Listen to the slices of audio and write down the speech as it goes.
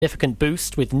significant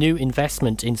boost with new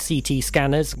investment in CT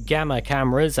scanners, gamma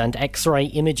cameras and X-ray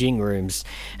imaging rooms.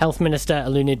 Health Minister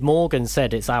Eluned Morgan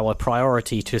said it's our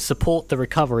priority to support the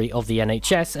recovery of the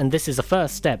NHS, and this is a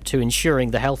first step to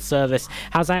ensuring the health service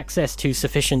has access to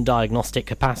sufficient diagnostic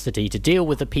capacity to deal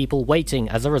with the people waiting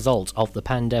as a result of the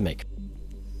pandemic.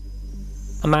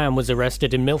 A man was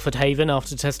arrested in Milford Haven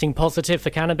after testing positive for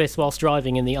cannabis whilst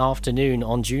driving in the afternoon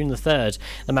on June the 3rd.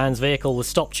 The man's vehicle was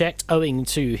stop-checked owing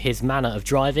to his manner of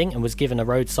driving and was given a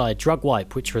roadside drug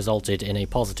wipe, which resulted in a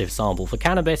positive sample for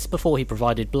cannabis before he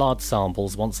provided blood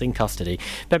samples once in custody.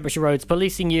 Pembrokeshire Roads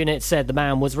Policing Unit said the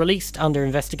man was released under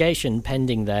investigation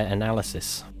pending their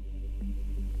analysis.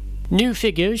 New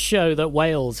figures show that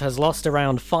Wales has lost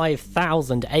around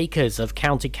 5,000 acres of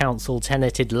county council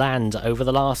tenanted land over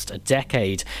the last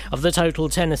decade. Of the total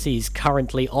tenancies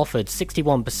currently offered,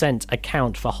 61%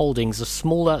 account for holdings of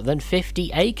smaller than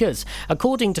 50 acres,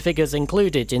 according to figures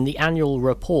included in the annual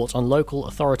report on local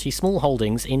authority small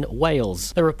holdings in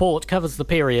Wales. The report covers the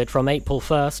period from April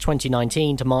 1st,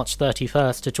 2019 to March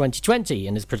 31st, 2020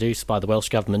 and is produced by the Welsh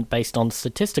Government based on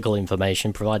statistical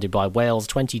information provided by Wales'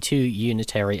 22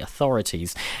 unitary authorities.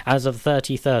 As of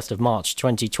 31st of March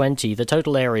 2020, the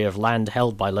total area of land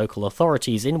held by local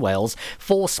authorities in Wales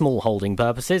for small holding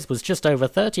purposes was just over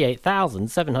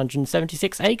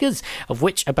 38,776 acres, of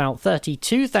which about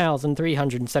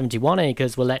 32,371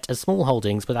 acres were let as small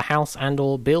holdings with a house and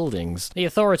or buildings. The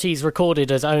authorities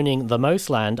recorded as owning the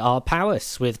most land are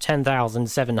Powys with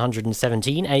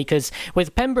 10,717 acres,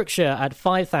 with Pembrokeshire at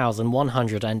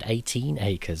 5,118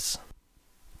 acres.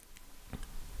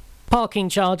 Parking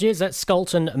charges at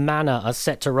Scolton Manor are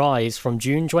set to rise from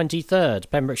June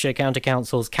 23rd. Pembrokeshire County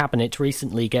Council's Cabinet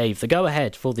recently gave the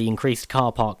go-ahead for the increased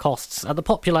car park costs at the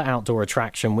popular outdoor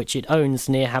attraction which it owns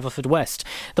near Haverfordwest.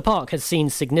 The park has seen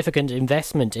significant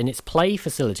investment in its play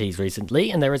facilities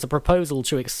recently, and there is a proposal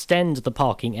to extend the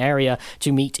parking area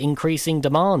to meet increasing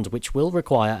demand, which will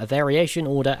require a variation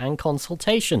order and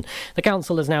consultation. The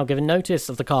council has now given notice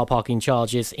of the car parking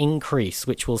charges increase,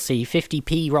 which will see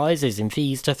 50p rises in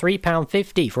fees to £3.50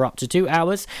 for up to 2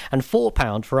 hours and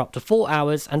 £4 for up to 4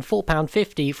 hours and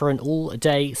 £4.50 for an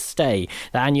all-day stay.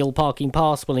 The annual parking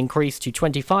pass will increase to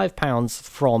 £25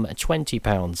 from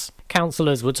 £20.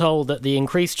 Councillors were told that the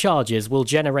increased charges will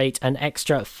generate an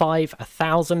extra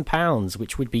 £5,000,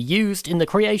 which would be used in the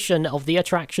creation of the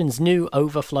attraction's new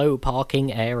overflow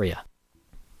parking area.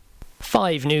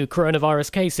 5 new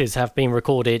coronavirus cases have been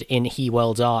recorded in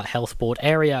Hywel Health Board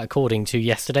area, according to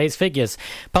yesterday's figures.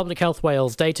 Public Health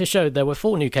Wales data showed there were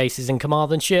 4 new cases in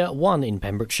Carmarthenshire, 1 in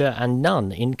Pembrokeshire and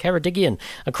none in Ceredigion.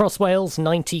 Across Wales,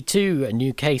 92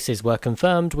 new cases were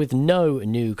confirmed, with no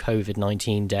new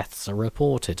COVID-19 deaths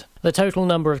reported. The total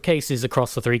number of cases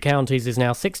across the 3 counties is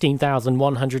now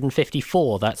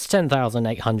 16,154. That's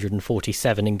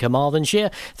 10,847 in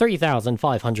Carmarthenshire,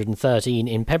 3,513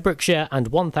 in Pembrokeshire and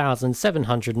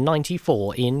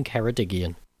 1,794 in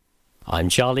Ceredigion. I'm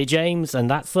Charlie James,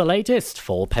 and that's the latest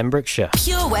for Pembrokeshire.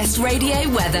 Pure West Radio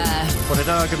weather.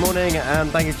 Good morning, and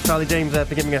thank you to Charlie James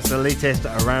for giving us the latest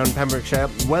around Pembrokeshire.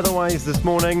 Weather-wise this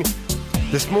morning,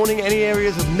 any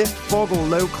areas of mist, fog or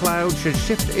low cloud should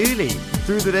shift early.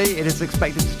 Through the day, it is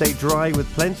expected to stay dry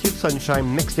with plenty of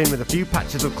sunshine mixed in with a few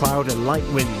patches of cloud and light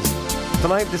winds.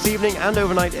 Tonight, this evening and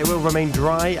overnight, it will remain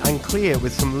dry and clear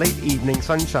with some late evening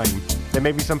sunshine. There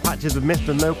may be some patches of mist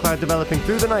and low cloud developing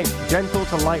through the night, gentle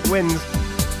to light winds.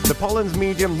 The pollen's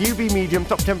medium, UV medium,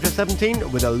 top temperature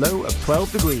 17 with a low of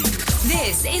 12 degrees.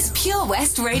 This is Pure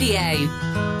West Radio.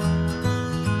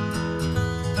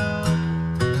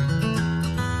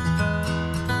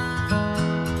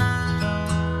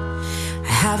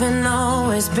 Haven't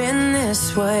always been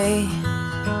this way.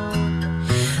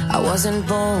 I wasn't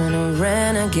born a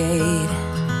renegade.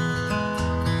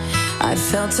 I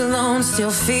felt alone,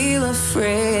 still feel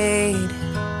afraid.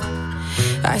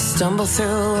 I stumble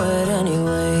through it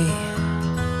anyway.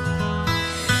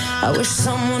 I wish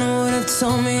someone would have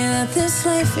told me that this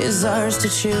life is ours to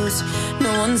choose.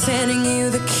 No one's handing you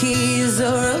the keys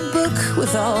or a book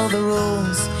with all the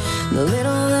rules. The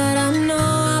little that I know,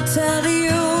 I'll tell you.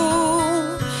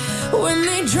 When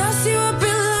they dress you up in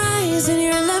lies and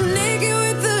you're left naked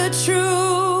with the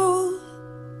truth,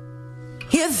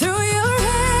 you threw your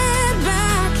head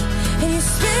back and you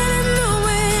spin in the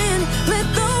wind. Let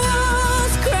the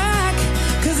walls crack,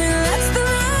 'cause it lets the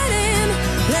light in.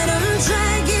 Let them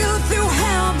drag you through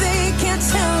hell. They can't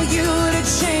tell you to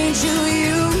change who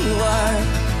you are.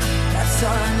 That's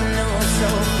all I know so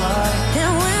far.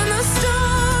 And when the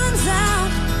storm's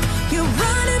out, you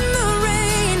run in the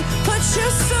rain. Put your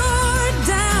sword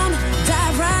down,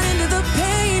 dive right into the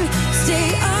pain. Stay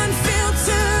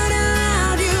unfiltered and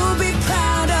loud, you'll be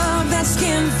proud of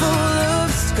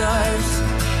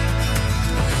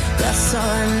That's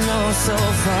all I know so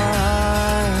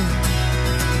far.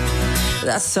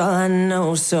 That's all I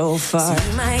know so far. So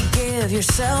you might give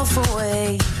yourself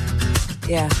away,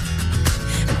 yeah,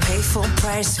 and pay full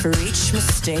price for each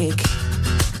mistake.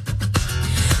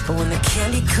 But when the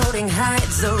candy coating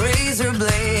hides the razor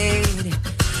blade,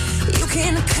 you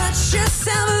can cut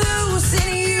yourself loose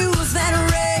and use that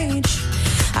rage.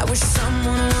 I wish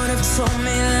someone would have told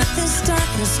me that this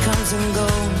darkness comes and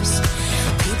goes.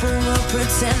 People will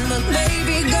pretend, but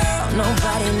baby girl,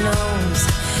 nobody knows.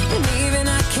 And even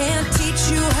I can't teach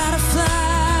you how to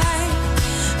fly,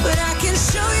 but I can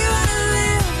show you how to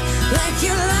live like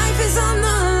your life is on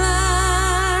the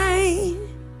line.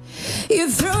 You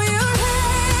throw your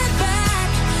head back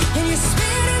and you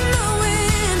spin in the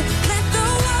wind. Let the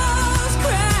walls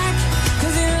crack,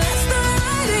 'cause it lets the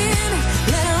light in.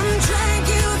 Let them drag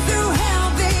you through hell.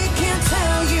 They can't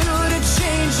tell you to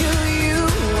change who you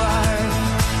are.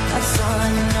 That's all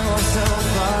I know so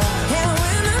far. And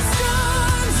when the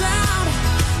storm's out,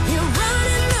 you run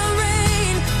in the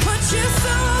rain. Put your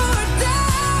sword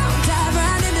down, dive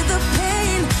right into the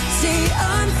pain. Stay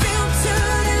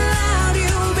unfiltered and loud.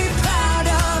 You'll be proud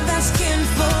of that skin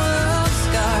full of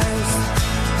scars.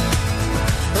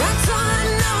 That's all I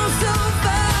know so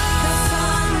far. That's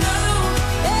all I know.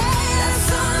 Yeah, that's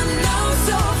all I know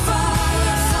so far.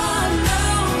 That's all I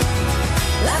know.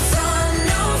 That's all I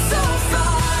know so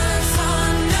far. That's all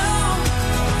I know.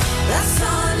 That's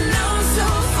all I know so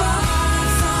far.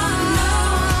 That's all I know.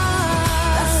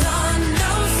 That's all I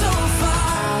know so far.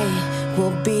 I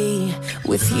will be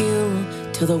with you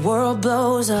till the world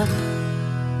blows up.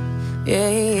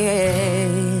 Yes.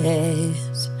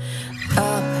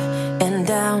 Up and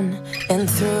down and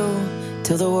through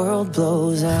till the world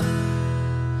blows up.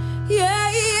 Yeah,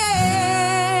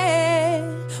 yeah.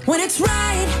 When it's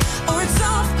right or it's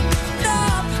all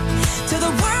up, till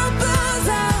the world blows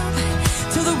up,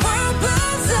 till the world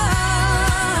blows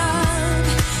up,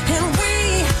 and we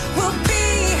will be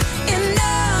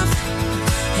enough.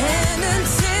 And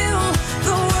until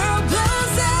the world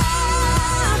blows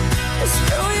up, just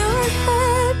throw your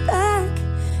head back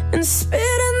and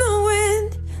spit in the wind.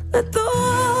 Let the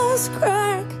walls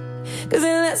crack, 'cause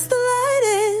it lets the light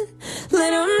in.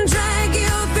 Let them drag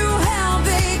you through hell.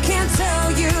 They can't tell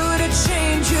you to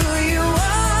change who you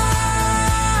are.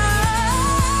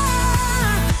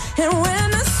 And when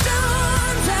the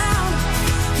storm's out,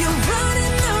 you run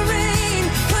in the rain.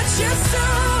 Put your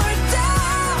sword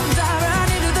down, dive right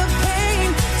into the pain.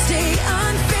 Stay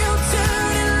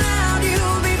unfiltered and loud.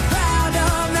 You'll be proud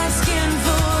of that skin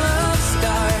full of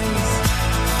scars.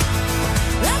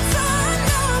 That's all I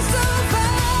know so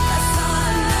far. That's all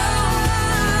I know.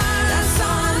 That's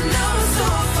all I know so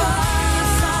far.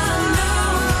 That's all I know.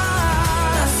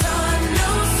 That's all I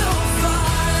know so far.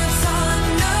 That's all I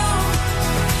know.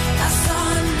 That's all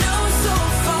I know so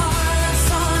far. That's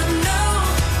all I know.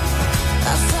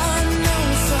 That's all I know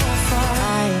so far.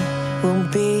 I will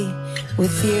be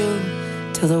with you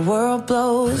till the world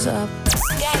blows up.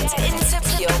 Get into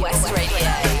Pure West Radio.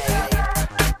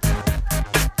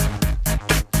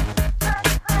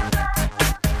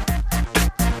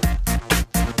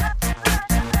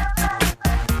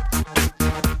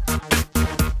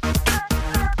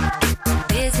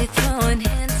 Busy throwing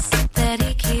hints that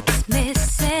he keeps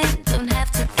missing. Don't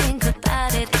have to think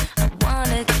about it. I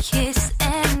wanna kiss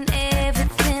and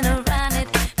everything around it,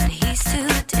 but he's too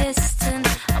distant.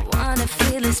 I wanna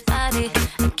feel his body.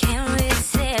 I can't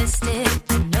resist it.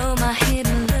 I know my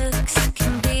hidden looks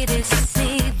can beat it.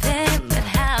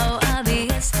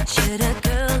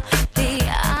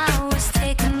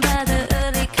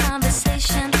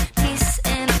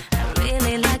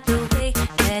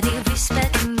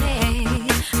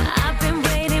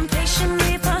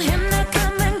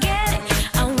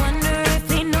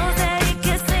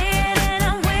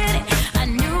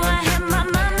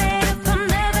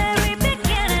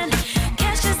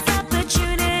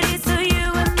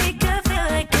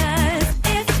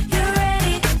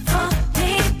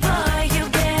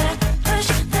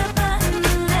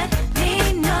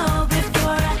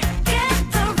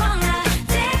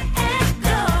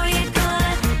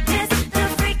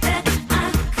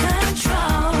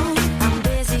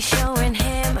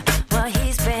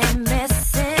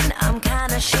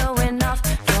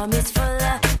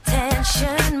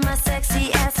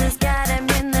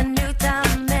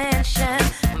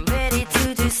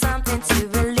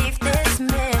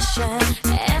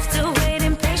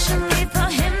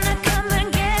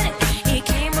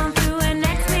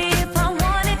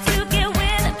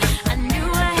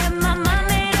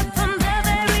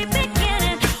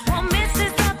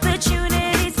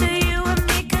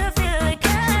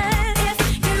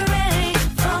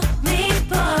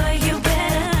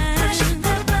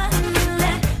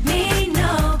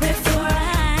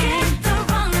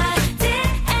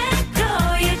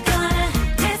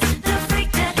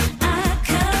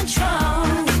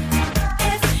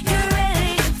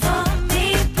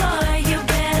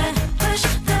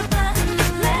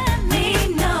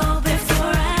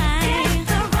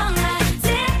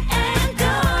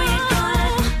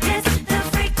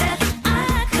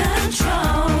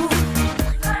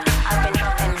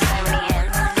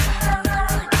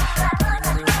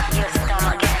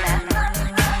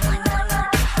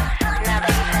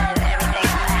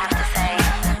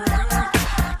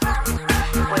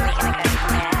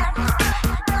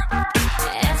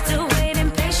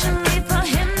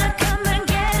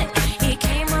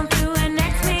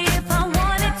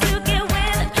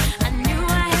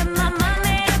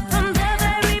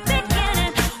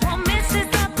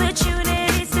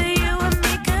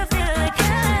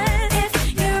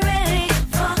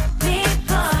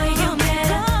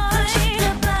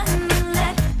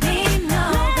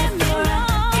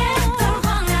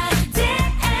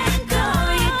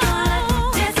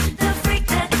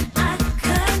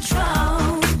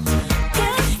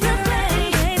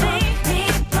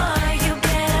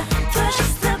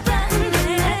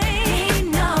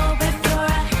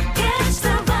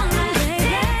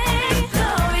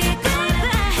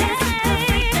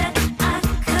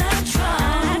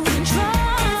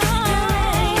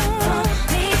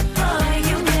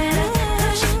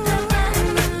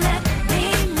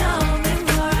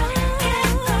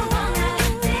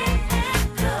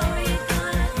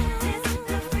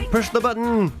 Push the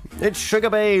button. It's Sugar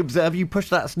Babes. Have you pushed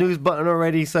that snooze button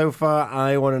already so far?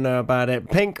 I want to know about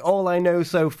it. Pink, all I know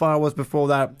so far was before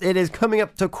that. It is coming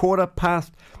up to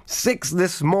 6:15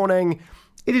 this morning.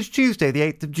 It is Tuesday, the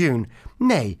 8th of June.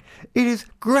 Nay, it is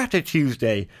Grata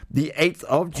Tuesday, the 8th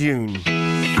of June.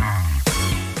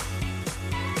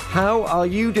 How are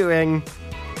you doing?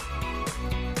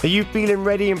 Are you feeling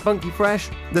ready and funky fresh?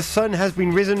 The sun has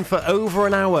been risen for over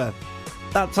an hour.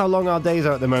 That's how long our days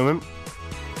are at the moment.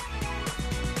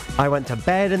 I went to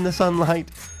bed in the sunlight,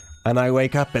 and I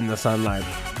wake up in the sunlight.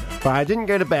 But I didn't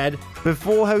go to bed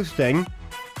before hosting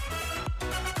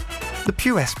the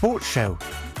Pure West Sports Show.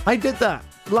 I did that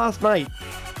last night.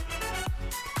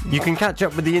 You can catch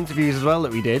up with the interviews as well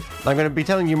that we did. I'm going to be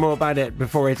telling you more about it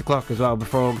before 8 o'clock as well,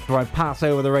 before I pass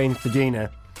over the reins to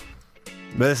Gina.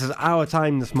 But this is our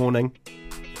time this morning.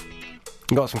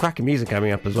 We've got some cracking music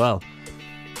coming up as well.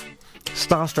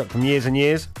 Starstruck from Years and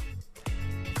Years.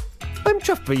 I'm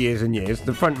chuffed for Years and Years,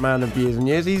 the front man of Years and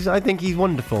Years. I think he's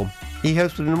wonderful. He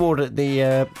hosted an award at the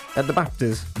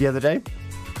BAFTAs the other day,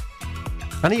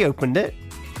 and he opened it.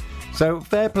 So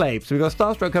fair play. So we've got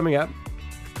Starstruck coming up.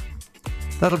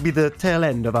 That'll be the tail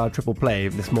end of our triple play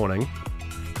this morning.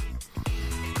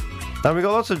 And we've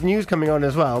got lots of news coming on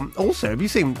as well. Also, have you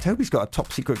seen Toby's got a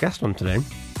top secret guest on today?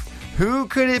 Who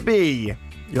could it be?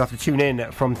 You'll have to tune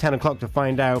in from 10 o'clock to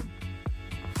find out.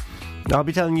 I'll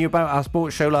be telling you about our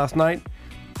sports show last night.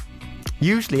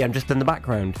 Usually I'm just in the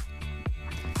background,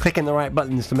 clicking the right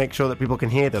buttons to make sure that people can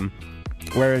hear them.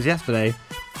 Whereas yesterday,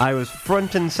 I was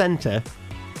front and centre,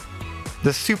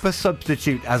 the super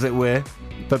substitute, as it were,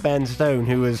 for Ben Stone,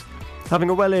 who was having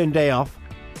a well-earned day off.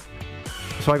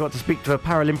 So I got to speak to a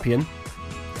Paralympian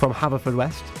from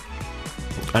Haverfordwest,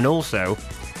 and also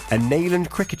a Nayland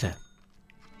cricketer.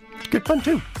 Good fun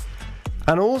too.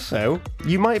 And also,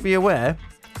 you might be aware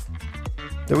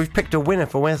that we've picked a winner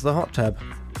for Where's the Hot Tub.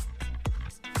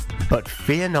 But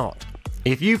fear not.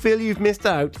 If you feel you've missed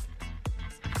out,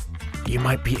 you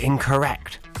might be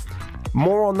incorrect.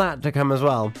 More on that to come as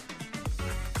well.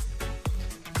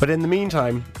 But in the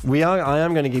meantime, I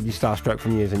am going to give you Starstruck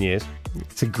from Years and Years.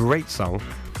 It's a great song.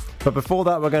 But before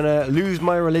that, we're going to Lose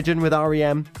My Religion with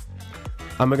R.E.M.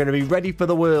 And we're going to be Ready for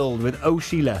the World with Oh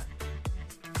Sheila.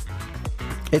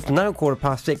 It's now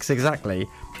 6:15 exactly.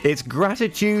 It's Grata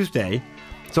Tuesday.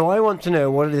 So I want to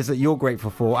know what it is that you're grateful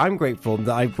for. I'm grateful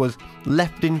that I was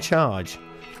left in charge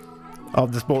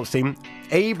of the sports team.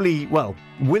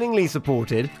 Willingly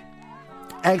supported,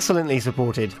 excellently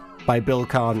supported by Bill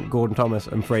Kahn, Gordon Thomas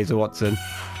and Fraser Watson.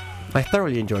 I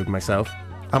thoroughly enjoyed myself,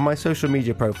 and my social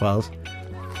media profiles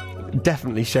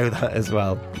definitely show that as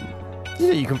well.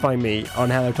 You can find me on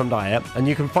Hello Tom Dyer, and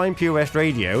you can find Pure West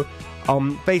Radio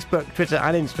on Facebook, Twitter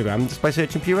and Instagram just by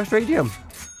searching Pure West Radio.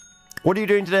 What are you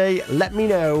doing today? Let me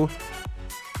know.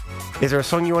 Is there a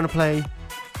song you want to play?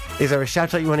 Is there a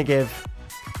shout out you want to give?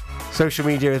 Social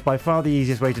media is by far the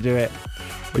easiest way to do it.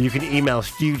 Or you can email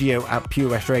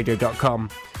studio@purewestradio.com,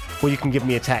 or you can give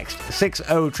me a text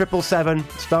 60777.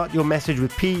 Start your message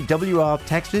with PWR.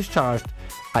 Text is charged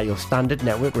at your standard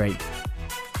network rate.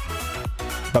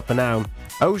 But for now,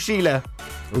 Oh Sheila,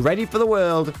 Ready for the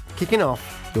World, kicking off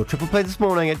your triple play this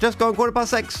morning at just gone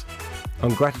 6:15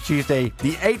 on Grata Tuesday,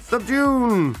 the 8th of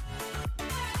June.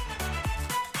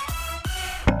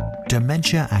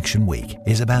 Dementia Action Week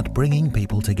is about bringing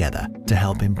people together to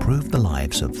help improve the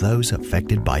lives of those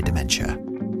affected by dementia.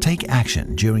 Take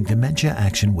action during Dementia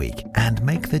Action Week and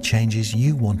make the changes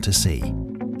you want to see.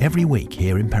 Every week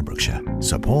here in Pembrokeshire,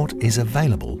 support is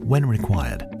available when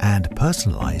required and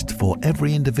personalised for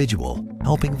every individual,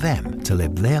 helping them to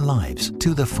live their lives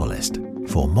to the fullest.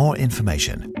 For more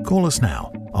information, call us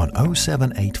now on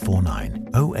 07849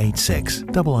 086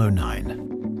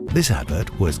 009. This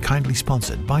advert was kindly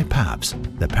sponsored by PAVS,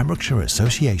 the Pembrokeshire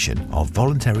Association of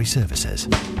Voluntary Services.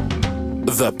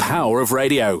 The power of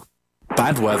radio.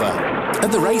 Bad weather.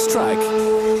 At the racetrack.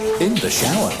 In the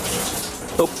shower.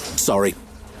 Oh, sorry.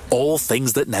 All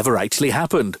things that never actually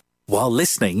happened. While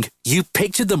listening, you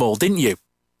pictured them all, didn't you?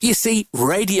 You see,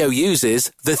 radio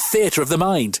uses the theatre of the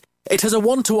mind. It has a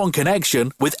one-to-one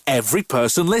connection with every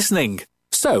person listening.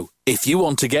 So, if you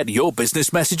want to get your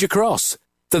business message across,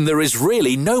 then there is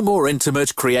really no more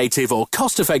intimate, creative or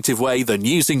cost-effective way than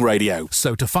using radio.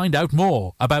 So to find out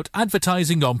more about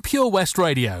advertising on Pure West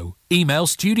Radio, email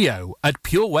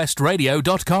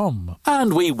studio@purewestradio.com.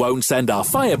 And we won't send our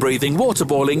fire-breathing,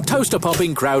 water-boiling,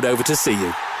 toaster-popping crowd over to see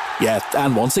you. Yeah,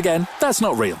 and once again, that's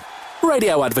not real.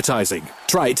 Radio advertising.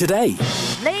 Try it today.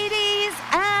 Ladies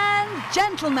and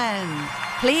gentlemen,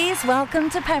 please welcome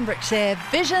to Pembrokeshire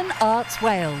Vision Arts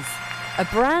Wales, a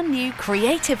brand new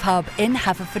creative hub in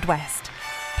Haverfordwest.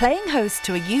 playing host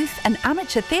to a youth and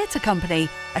amateur theatre company,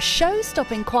 a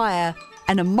show-stopping choir,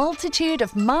 and a multitude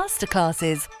of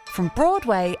masterclasses from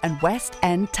Broadway and West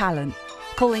End talent.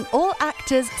 Calling all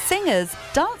actors, singers,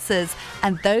 dancers,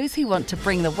 and those who want to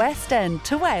bring the West End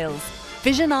to Wales.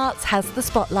 Vision Arts has the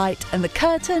spotlight and the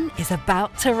curtain is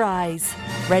about to rise.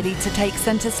 Ready to take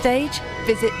centre stage?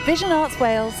 Visit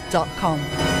visionartswales.com.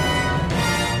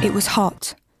 It was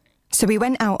hot, so we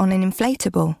went out on an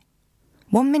inflatable.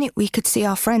 1 minute we could see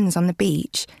our friends on the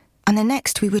beach, and the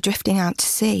next we were drifting out to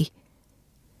sea.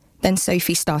 Then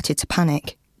Sophie started to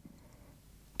panic.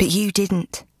 But you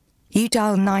didn't. You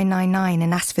dialed 999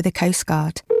 and asked for the Coast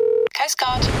Guard. Coast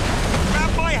Guard.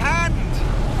 Grab my hand!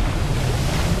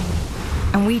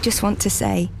 And we just want to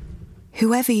say,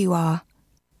 whoever you are,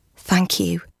 thank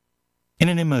you. In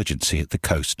an emergency at the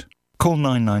coast, call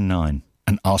 999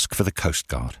 and ask for the Coast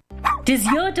Guard. Does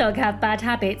your dog have bad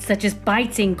habits such as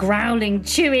biting, growling,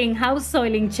 chewing, house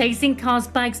soiling, chasing cars,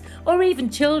 bikes, or even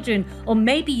children? Or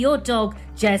maybe your dog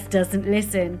just doesn't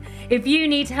listen? If you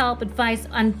need help, advice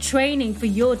and training for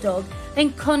your dog,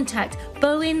 then contact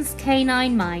Bowen's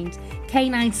Canine Mind.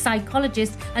 Canine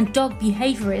psychologist and dog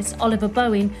behaviourist Oliver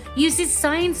Bowen uses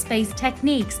science-based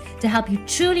techniques to help you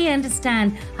truly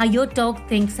understand how your dog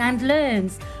thinks and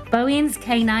learns. Bowen's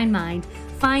Canine Mind.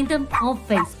 Find them on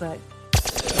Facebook.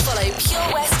 Follow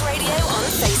Pure West Radio on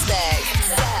Facebook.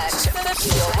 Search for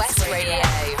Pure West Radio.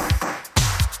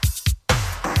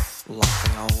 Like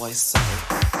I always say,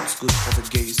 it's good for the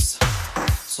goose,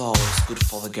 it's always good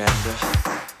for the gander.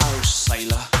 Oh,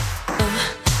 sailor.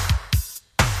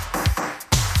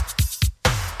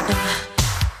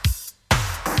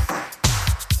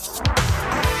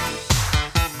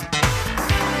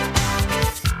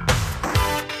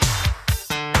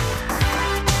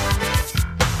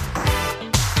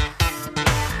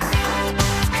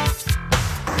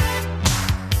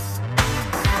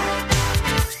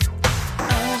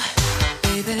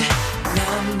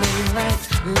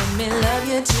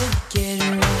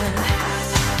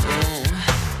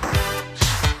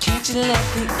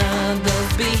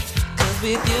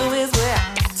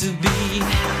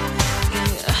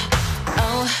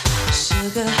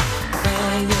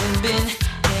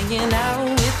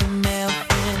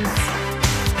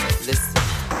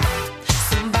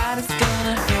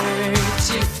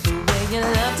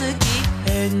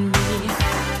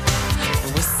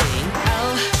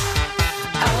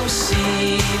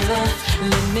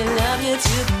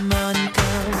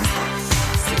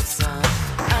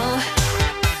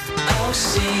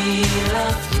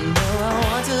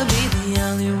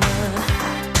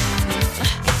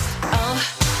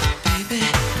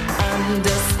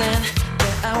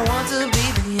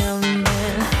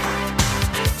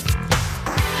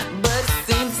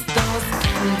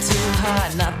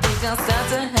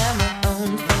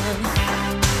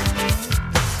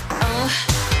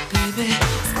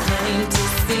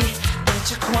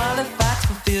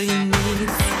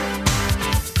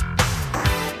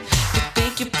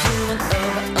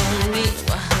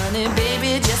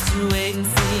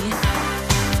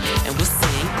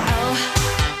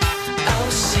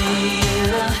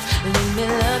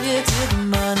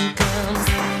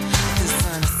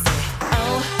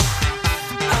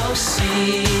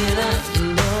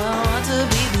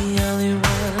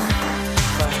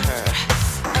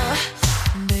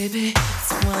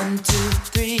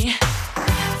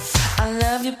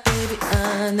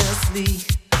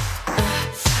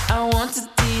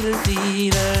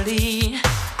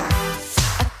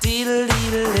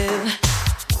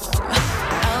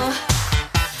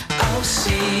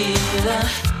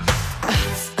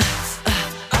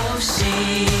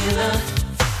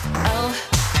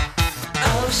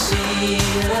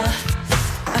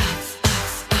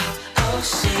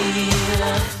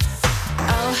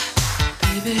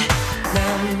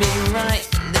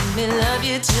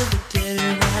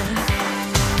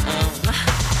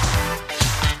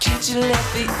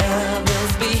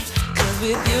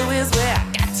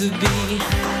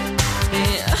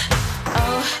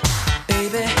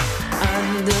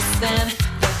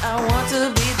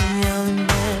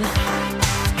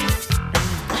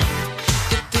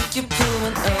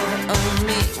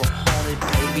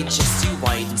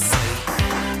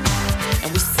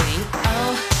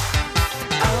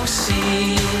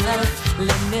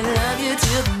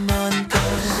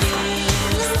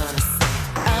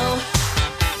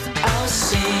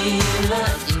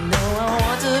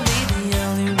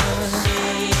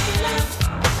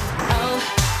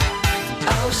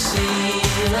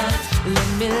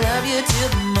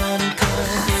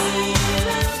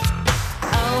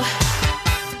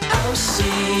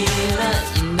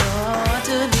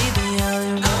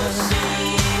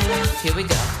 Here we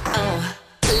go.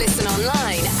 Listen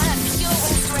online at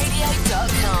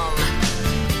purewestradio.com.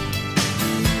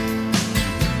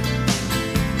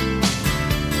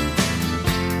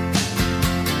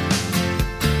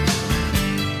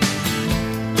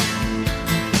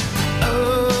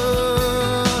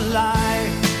 Oh,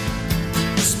 life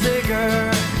is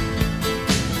bigger.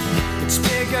 It's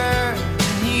bigger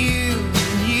than you,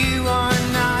 and you are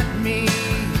not me.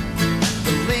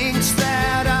 The lengths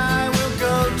that I will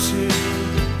go to,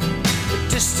 the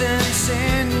distance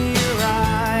in your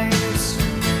eyes.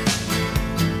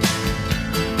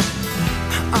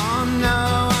 Oh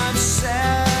no, I've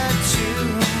said too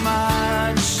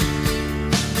much.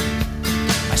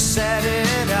 I set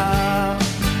it up.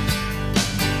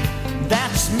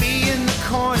 That's me in the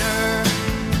corner.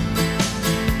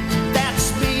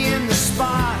 That's me in the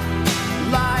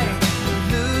spotlight,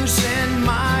 losing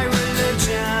my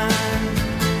religion,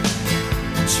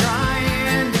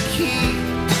 trying to keep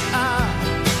up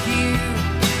with you,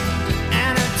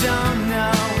 and I don't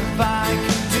know if I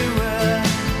can do it.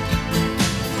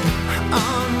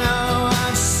 Oh no,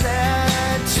 I've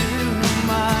said too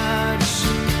much.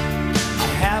 I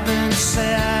haven't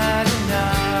said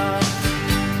enough.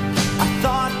 I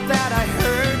thought that I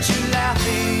heard you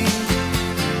laughing.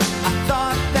 I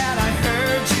thought that I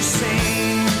heard you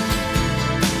sing.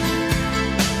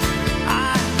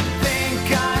 I think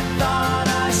I thought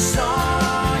I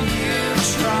saw you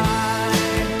try.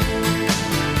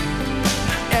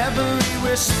 Every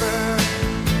whisper,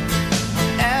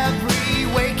 every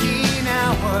waking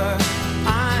hour,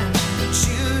 I'm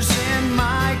choosing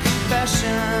my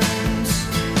confessions,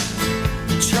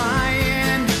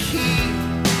 trying to keep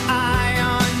eye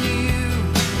on you,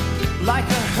 like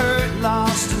a hurt,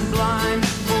 lost and blind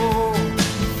fool.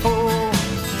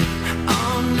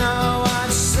 Oh no,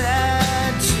 I've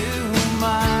said too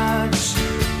much.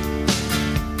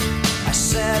 I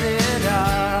set it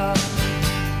up.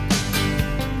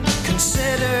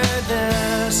 Consider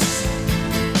this.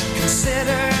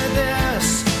 Consider this.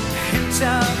 A hint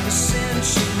of the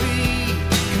century.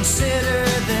 Consider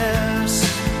this.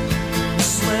 A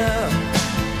slip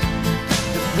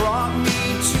that brought me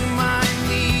to my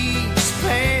knees,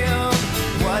 pale.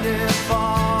 What if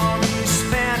all these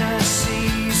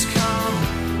fantasies come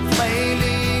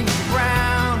flailing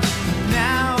around?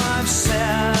 Now I've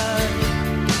said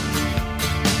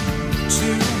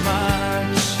too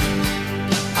much.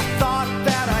 I thought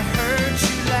that I heard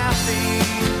you laughing.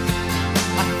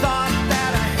 I thought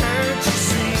that I heard you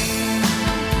sing.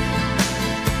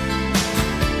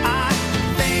 I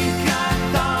think I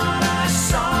thought I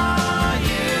saw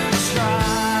you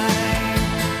try.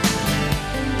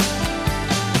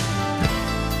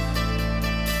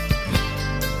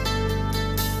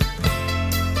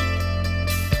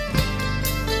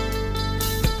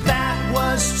 That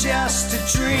was just a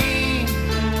dream.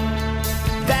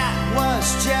 That was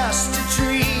just a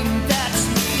dream. That's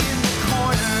me in the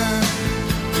corner.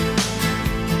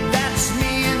 That's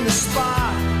me in the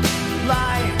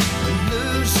spotlight,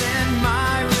 losing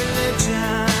my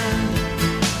religion,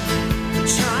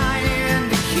 trying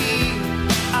to keep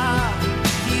up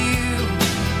with you,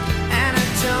 and I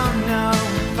don't know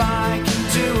if I can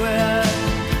do it.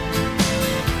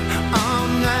 Oh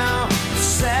no, I've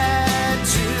said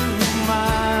too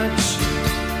much.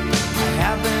 I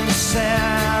haven't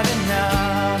said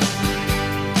enough.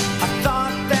 I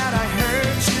thought that I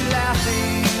heard you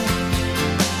laughing.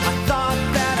 I thought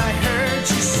that I heard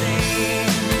you sing.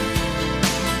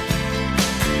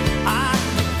 I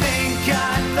think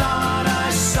I thought I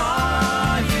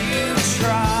saw you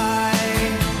try.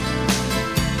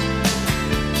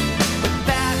 But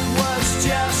that was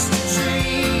just a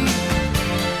dream.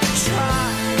 Try,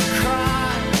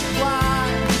 cry, why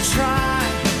try?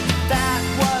 That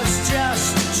was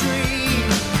just a dream.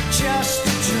 Just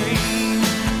a dream.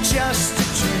 Just a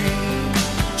dream.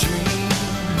 Dream.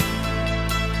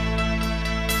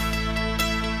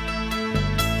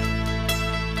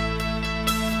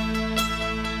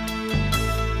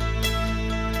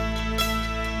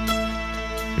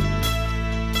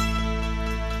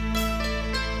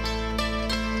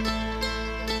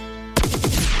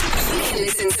 You can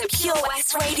listen to Pure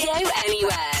West Radio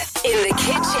anywhere. In the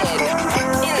kitchen,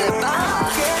 in the bar,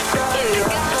 in the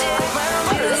garden,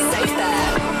 on the sofa,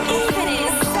 even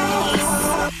in space.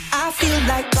 I feel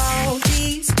like all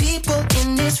these people in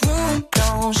this room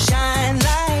don't shine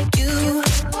like you.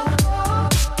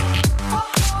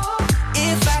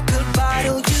 If I could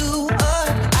bottle you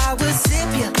up, I would sip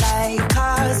you like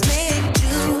cosmic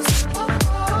juice.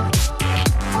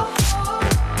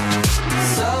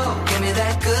 So give me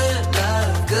that good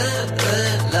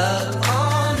love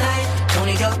all night. Don't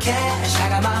need your cash, I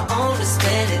got my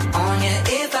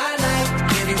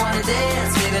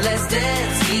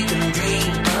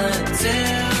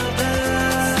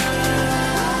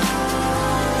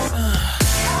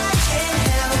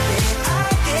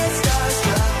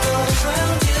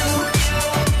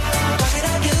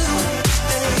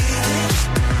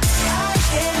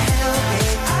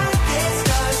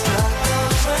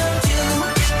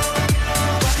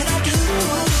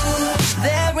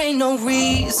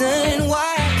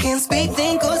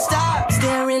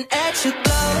watch you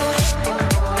glow.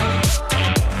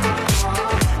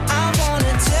 I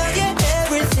wanna tell you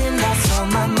everything that's on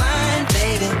my mind,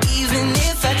 baby, even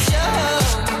if I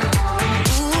choke.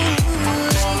 Ooh,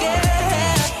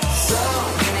 yeah. So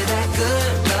give me that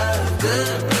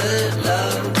good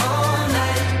love all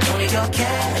night. Don't need your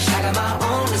cash, I got my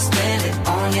own to spend it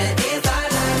on you if I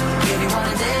like. If you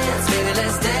wanna dance, baby,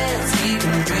 let's dance. We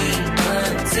can dream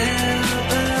until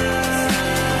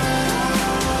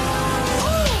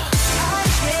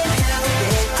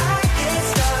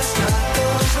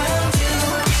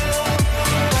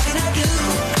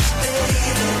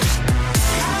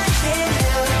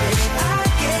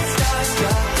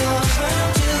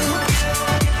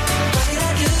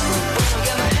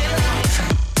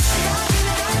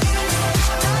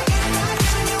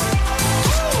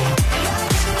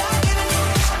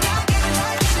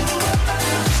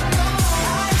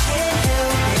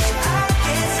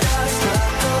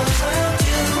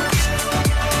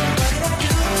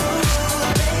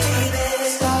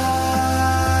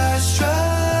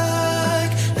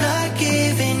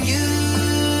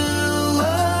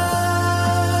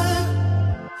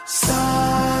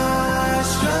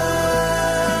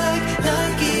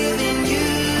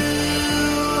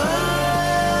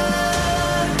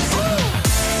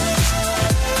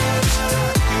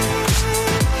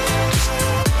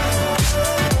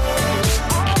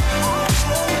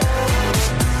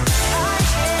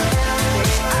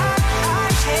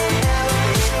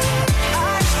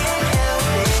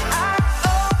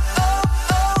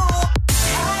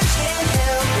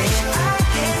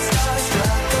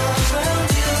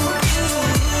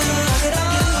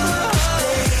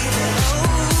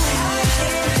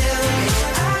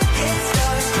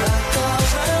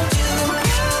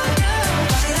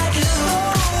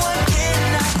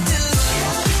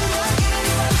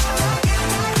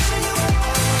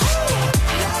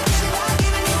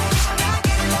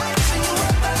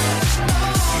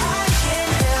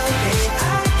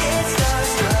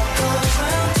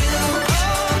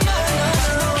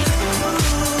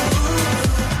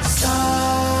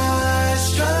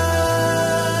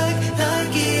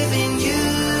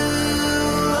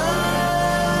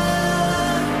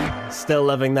Still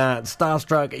loving that.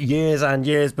 Starstruck years and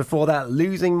years before that.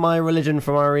 Losing My Religion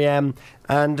from R.E.M.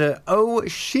 And Oh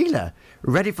Sheila,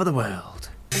 Ready for the World.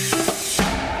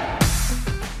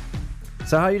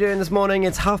 So how are you doing this morning?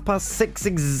 It's 6:30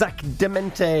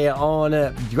 exactamente on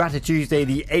Gratitude Tuesday,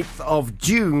 the 8th of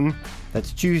June.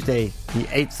 That's Tuesday, the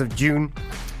 8th of June.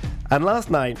 And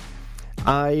last night,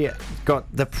 I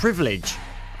got the privilege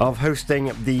of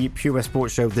hosting the Pure West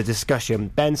Sports Show, The Discussion.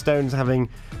 Ben Stone's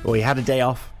he had a day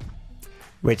off,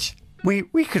 which we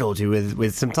could all do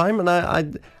with some time, and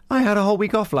I had a whole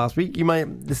week off last week.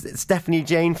 Stephanie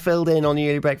Jane filled in on the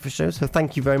early breakfast show, so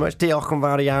thank you very much. Diolch yn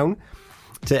fawr iawn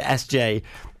to SJ.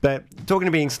 But talking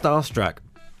of being starstruck,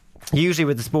 usually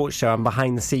with the sports show, I'm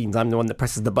behind the scenes. I'm the one that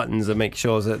presses the buttons and makes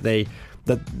sure that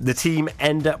the team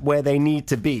end up where they need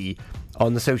to be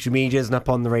on the social medias and up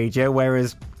on the radio,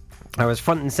 whereas I was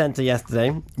front and centre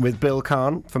yesterday with Bill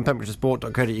Kahn from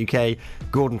PembrokeshireSport.co.uk,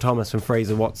 Gordon Thomas and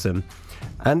Fraser Watson.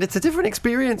 And it's a different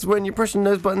experience when you're pushing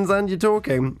those buttons and you're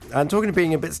talking. And talking of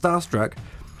being a bit starstruck,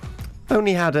 I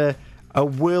only had a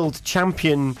world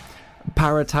champion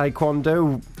para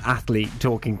taekwondo athlete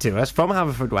talking to us from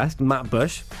Haverfordwest, Matt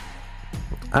Bush.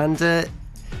 And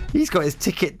he's got his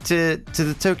ticket to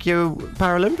the Tokyo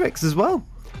Paralympics as well.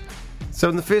 So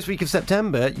in the first week of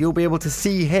September, you'll be able to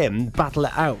see him battle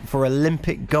it out for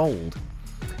Olympic gold.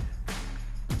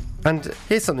 And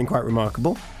here's something quite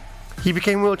remarkable. He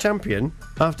became world champion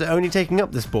after only taking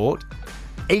up the sport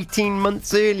 18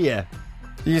 months earlier.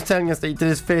 He was telling us that he did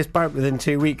his first bout within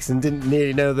 2 weeks and didn't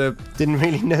really know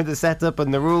the setup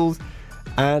and the rules.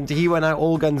 And he went out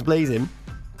all guns blazing.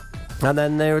 And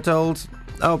then they were told,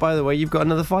 oh, by the way, you've got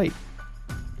another fight.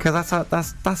 Because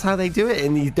that's how they do it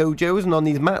in these dojos and on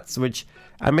these mats, which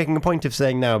I'm making a point of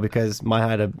saying now because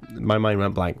my mind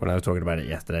went blank when I was talking about it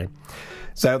yesterday.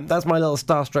 So that's my little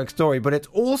starstruck story, but it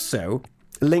also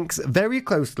links very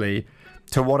closely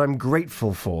to what I'm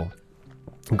grateful for.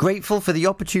 Grateful for the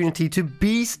opportunity to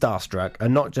be starstruck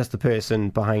and not just the person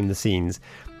behind the scenes,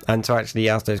 and to actually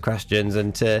ask those questions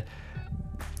and to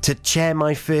chair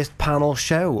my first panel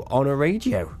show on a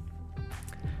radio.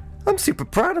 I'm super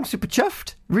proud, I'm super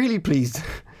chuffed, really pleased.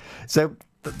 So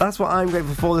that's what I'm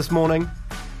grateful for this morning.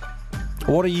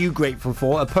 What are you grateful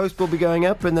for? A post will be going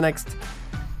up in the next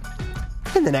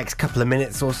couple of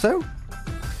minutes or so.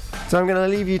 So I'm going to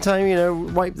leave you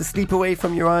time, wipe the sleep away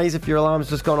from your eyes if your alarm's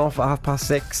just gone off at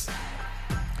 6:30.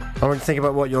 I want to think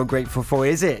about what you're grateful for.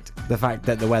 Is it the fact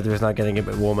that the weather is now getting a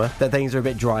bit warmer, that things are a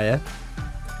bit drier?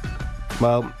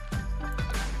 Well,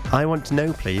 I want to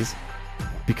know, please,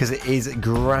 because it is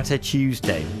Grata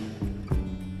Tuesday.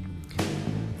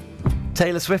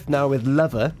 Taylor Swift now with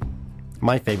Lover,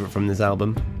 my favourite from this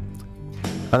album.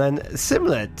 And then,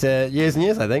 similar to Years and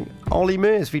Years, I think, Ollie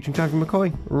Murs featuring Trevor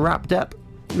McCoy, Wrapped Up.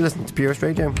 You listen to Pure West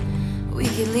Radio. We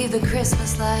could leave the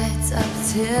Christmas lights up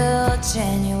till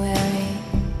January.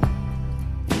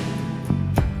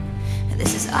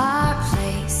 This is our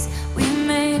place, we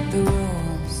make the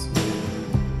rules.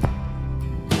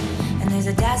 And there's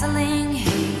a dazzling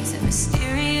haze, a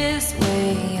mysterious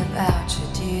way about you,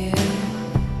 dear.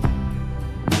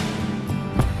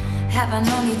 Have I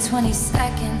known you 20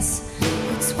 seconds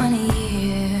or 20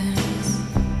 years?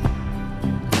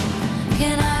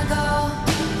 Can I go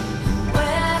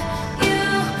where you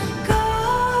go?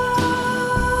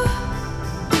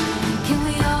 Can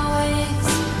we always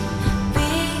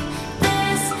be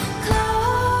this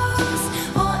close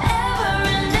forever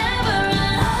and ever?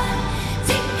 And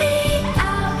take me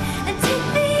out and take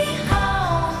me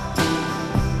home.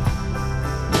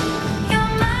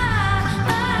 You're my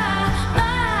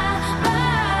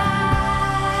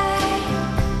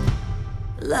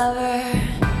lover.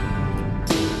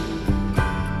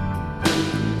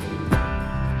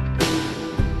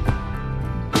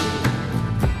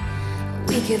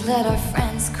 We could let our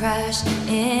friends crash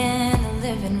in the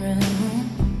living room.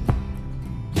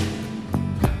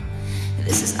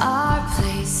 This is our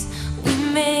place, we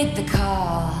make the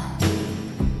call.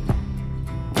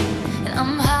 And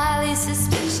I'm highly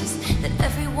suspicious that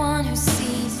everyone who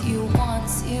sees you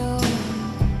wants you.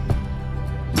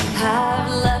 I've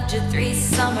loved you 3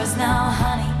 summers now,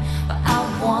 honey, but I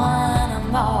want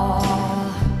them all.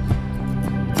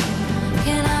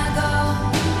 Can I go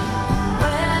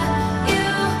where you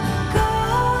go?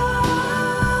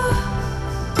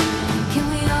 Can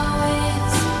we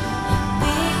always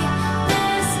be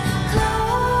this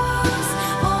close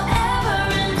forever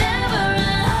and ever?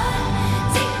 And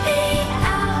take me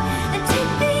out and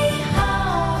take me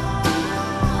home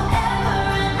forever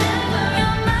and ever.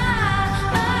 You're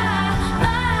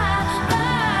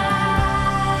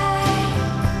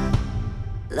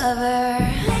lover.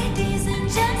 Ladies and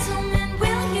gentlemen,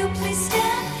 will you please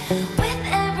stand? With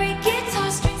every guitar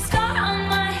string scar on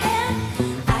my hand,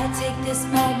 I take this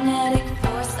magnetic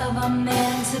force of a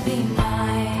man to be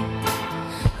my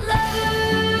lover.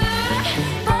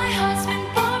 My heart's been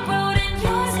borrowed and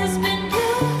yours has been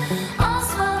blue.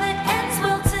 All's well that ends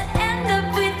well to end up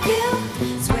with you.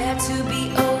 Swear to be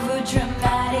over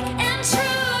dramatic and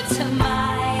true to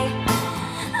my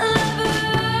lover.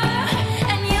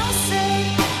 And you'll say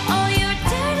all your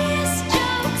dirtiest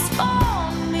jokes for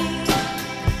me.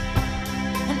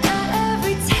 And at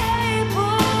every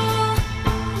table,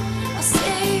 I'll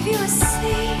save you a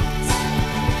seat.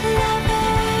 Lover,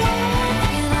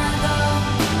 can I go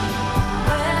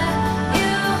where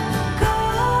you go?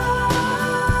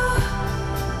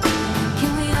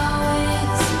 Can we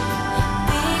always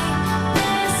be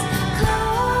this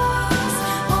close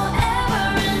forever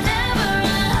and ever?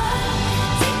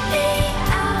 Take me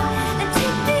out and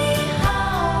take me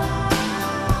home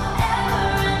forever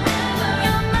and ever.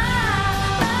 You're my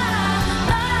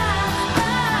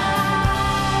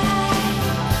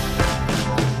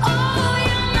oh,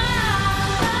 you're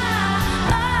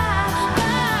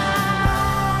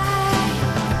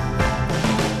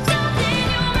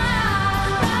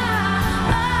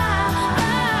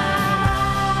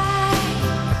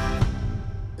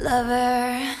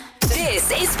lover.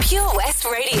 This is Pure West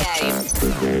Radio.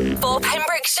 For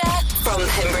Pembrokeshire, from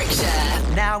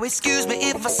Pembrokeshire. Now excuse me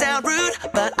if I sound rude,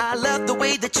 but I love the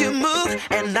way that you move,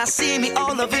 and I see me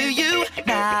all over you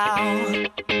now.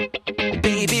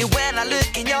 Baby, when I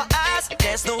look in your eyes,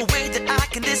 there's no way that I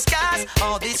can disguise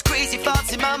all these crazy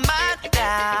thoughts in my mind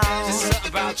now. There's something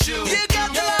about you. You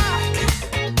got the lock,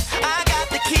 I got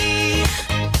the key.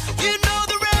 You know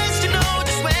the rest, you know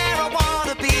just where I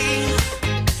wanna be.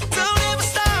 Don't ever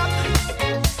stop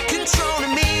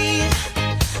controlling me.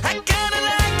 I kinda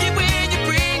like it when you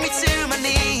bring me to my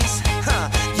knees.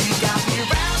 You got me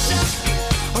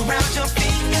around your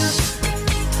fingers.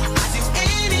 I do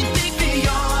anything for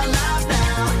your love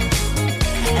now.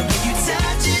 And when you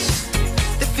touch it,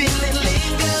 the feeling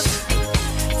lingers.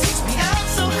 Takes me up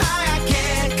so high I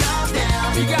can't come down.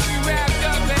 You got me wrapped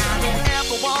up, man. I don't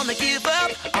ever wanna give up.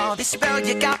 All this spell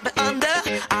you got me under.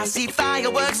 I see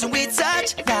fireworks when we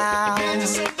touch now.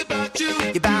 There's something about you.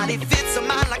 Your body fits on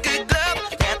mine like a glove.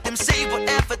 Let them say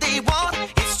whatever they want.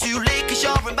 It's too late 'cause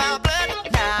you're in my blood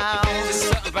now. There's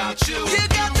something about you. You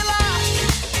got the lock,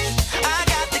 I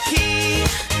got the key.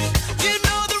 You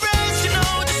know the rest, you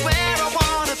know just where I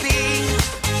wanna be.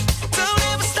 Don't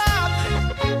ever stop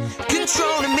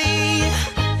controlling me.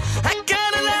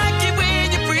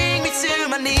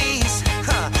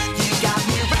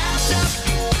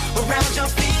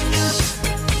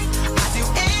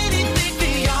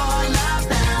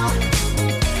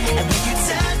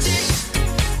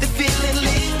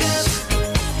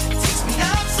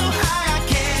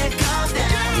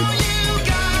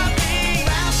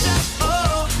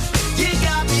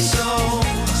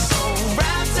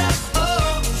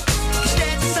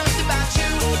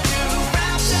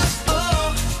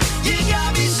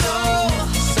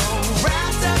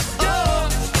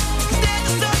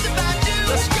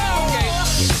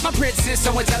 talented,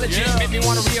 so intelligent. Make me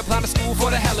wanna reapply to school for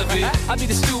the hell of it. I'll be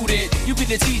the student, you be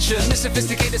the teacher. Miss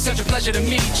Sophisticated, such a pleasure to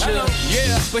meet you.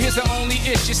 Yeah, but here's the only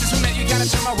issue. Since we met, you gotta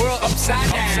turn my world upside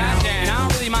down. And I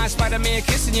don't really mind Spider-Man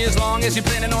kissing you as long as you're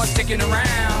planning on sticking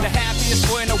around. The happiest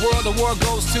boy in the world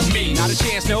goes to me. Not a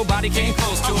chance, nobody came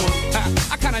close to him.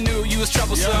 I kinda knew you was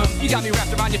troublesome. You got me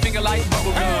wrapped around your finger like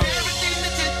bubblegum.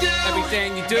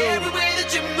 Everything you do, every way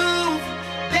that you move,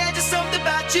 there's just something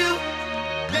about you.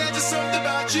 There's just something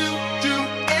about you.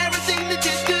 Everything that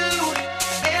you do,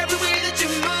 every way that you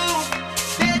move,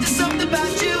 there's just something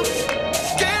about you.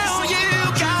 Girl, you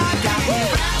got me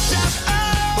wrapped up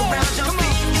around your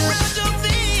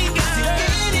finger,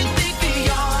 anything for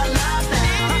your love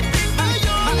now.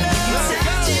 You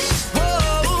touch it, the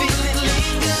feeling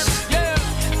lingers.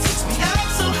 Takes me up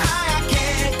so high I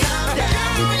can't come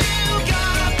down. You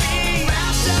got me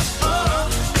wrapped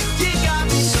up, you got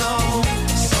me so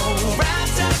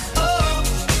wrapped up,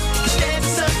 'cause there's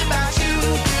something about you.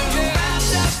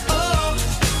 Wrapped up,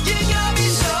 you got me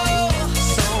so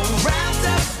wrapped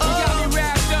up,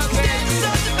 there's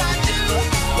something about you.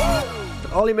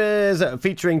 Ollie Murs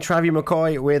featuring Travie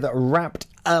McCoy with Wrapped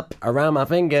Up Around My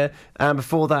Finger. And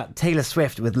before that, Taylor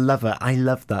Swift with Lover. I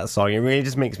love that song. It really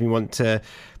just makes me want to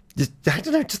just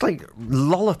like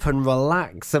lollop and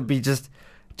relax and be just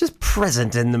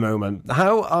present in the moment.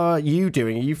 How are you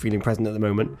doing? Are you feeling present at the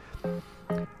moment?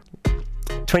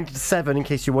 20 to 7 in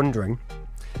case you're wondering.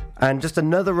 And just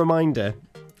another reminder,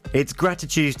 it's Gratitude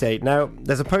Tuesday. Now,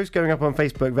 there's a post going up on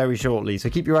Facebook very shortly, so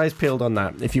keep your eyes peeled on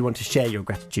that if you want to share your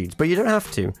gratitudes. But you don't have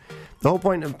to. The whole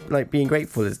point of being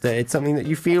grateful is that it's something that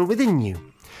you feel within you.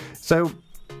 So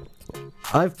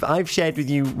I've shared with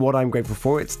you what I'm grateful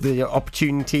for. It's the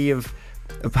opportunity of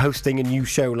hosting a new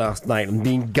show last night and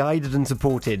being guided and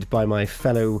supported by my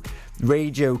fellow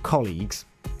radio colleagues.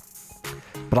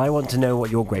 But I want to know what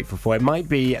you're grateful for. It might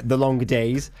be the longer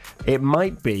days. It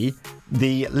might be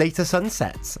the later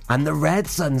sunsets and the red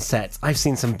sunsets. I've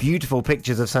seen some beautiful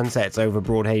pictures of sunsets over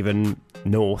Broadhaven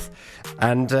North.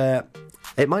 And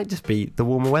it might just be the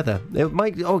warmer weather.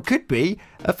 It could be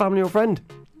a family or friend.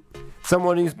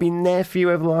 Someone who's been there for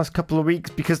you over the last couple of weeks,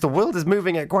 because the world is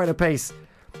moving at quite a pace.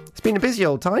 It's been a busy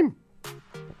old time.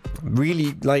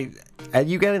 Really, are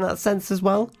you getting that sense as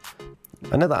well?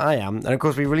 I know that I am. And of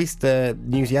course, we released the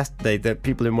news yesterday that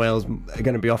people in Wales are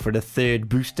going to be offered a third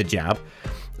booster jab.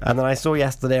 And then I saw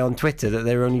yesterday on Twitter that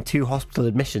there were only 2 hospital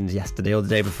admissions yesterday or the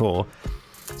day before.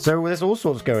 So there's all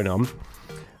sorts going on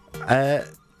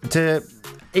to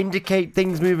indicate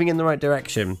things moving in the right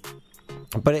direction.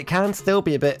 But it can still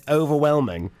be a bit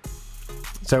overwhelming.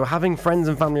 So having friends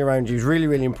and family around you is really,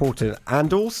 really important.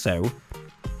 And also,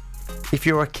 if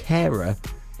you're a carer,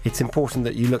 it's important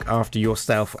that you look after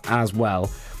yourself as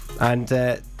well. And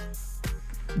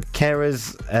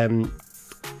Carers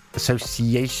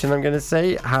Association, I'm going to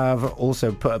say, have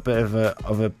also put a bit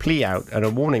of a plea out and a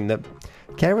warning that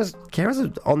carers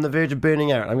are on the verge of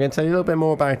burning out. I'm going to tell you a little bit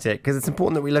more about it, because it's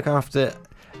important that we look after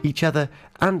each other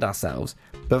and ourselves.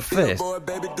 But first,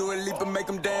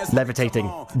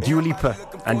 Levitating, Dua Lipa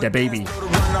and Da Baby.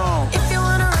 If you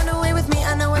wanna run away with me,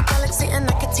 I know a galaxy and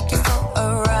I can take you for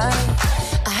a ride.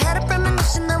 I had a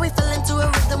premonition that we fell into a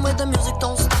rhythm where the music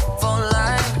don't stop for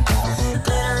life.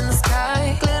 Glitter in the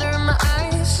sky, glitter in my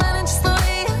eyes, shining just the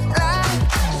way you like.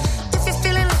 If you're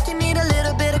feeling like you need a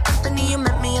little bit of company, you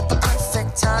met me at the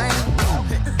perfect time.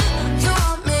 You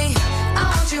want me, I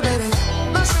want you, baby,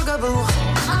 my sugar boo.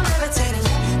 I'm levitating,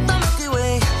 the Milky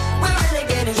Way, we're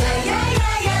renegading, yeah, yeah,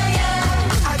 yeah, yeah,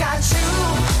 yeah. I got you,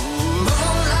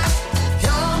 moonlight,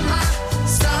 you're my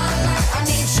starlight. I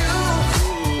need you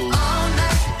all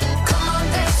night, come on,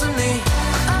 dance with me.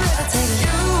 I'm levitating,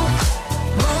 you,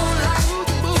 moonlight,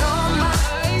 you're my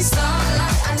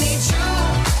starlight. I need you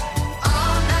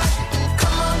all night,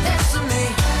 come on, dance with me.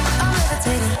 I'm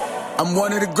levitating. I'm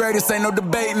one of the greatest, ain't no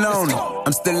debating on it.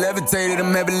 I'm still levitated,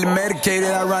 I'm heavily medicated.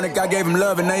 Ironic, I gave him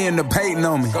love and they end up hating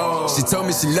on me. She told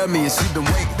me she loved me and she been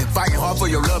waiting. Been fighting hard for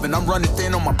your love and I'm running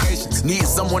thin on my patience. Needing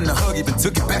someone to hug, even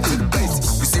took it back to the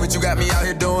basics. You see what you got me out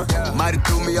here doing? Might have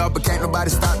threw me off, but can't nobody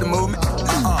stop the movement.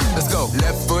 Let's go.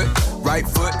 Left foot, right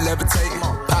foot, levitating.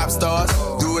 Pop stars,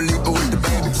 Dua Lipa with the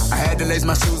baby. I had to lace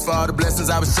my shoes for all the blessings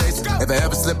I was chasing. If I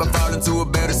ever slip, I fall into a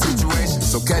better situation.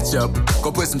 So catch up,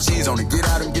 go put some cheese on it, get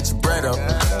out and get your bread up.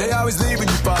 They always leaving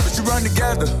you far, but you run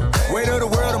together. Weight of the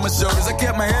world on my shoulders, I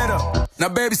kept my head up. Now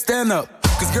baby, stand up,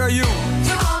 cause girl, you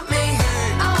want me,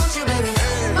 I want you, baby,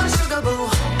 my sugar boo.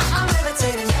 I'm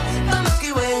levitating, the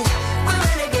Milky Way, we're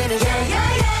renegading, yeah,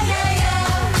 yeah, yeah, yeah,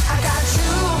 yeah. I got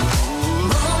you,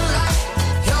 moonlight,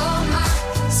 you're my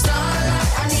starlight.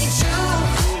 I need you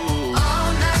all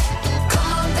night,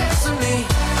 come on, dance with me.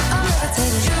 I'm levitating.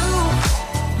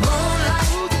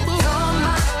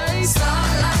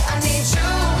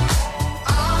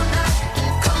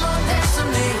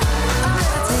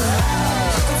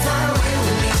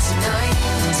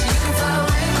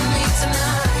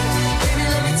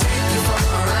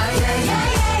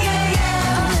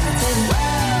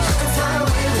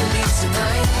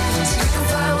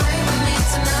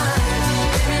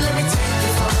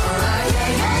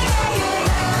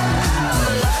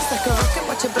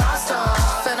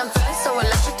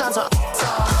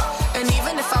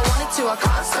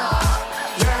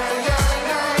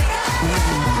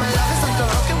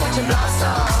 to blast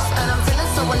off. And I'm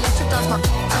feeling so electric, that's my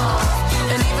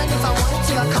off. And even if I wanted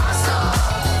to, I can't stop.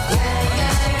 Yeah,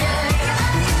 yeah, yeah,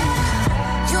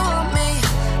 yeah. You want me,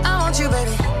 I want you,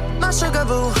 baby. My sugar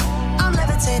boo, I'm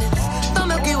levitating. The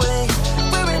Milky Way,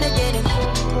 we're renegading.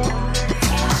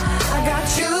 I got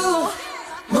you,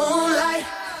 moonlight,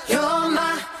 you're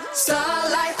my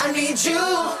starlight. I need you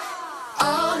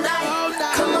all night.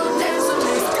 Come on, dance with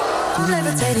me. I'm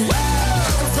levitating. You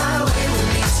can fly away with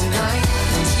me tonight.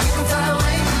 You can fly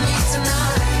away with me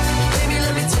tonight. Baby,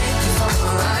 let me take you for a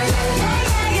ride. Yeah,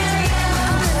 yeah, yeah, yeah.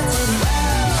 I'm levitating.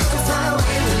 You can fly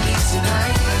away with me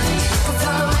tonight. You can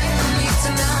fly away with me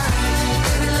tonight.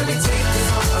 Baby, let me take you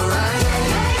for a ride. Yeah,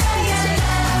 yeah, yeah,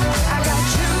 yeah. I got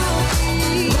you,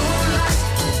 moonlight,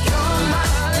 you're my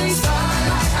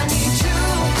starlight. I need you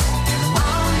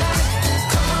all night.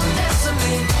 Come on, dance with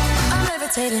me. I'm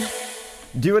levitating.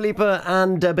 Dua Lipa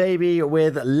and Baby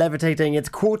with Levitating. It's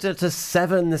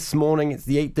 6:45 this morning. It's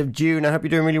the 8th of June. I hope you're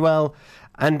doing really well.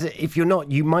 And if you're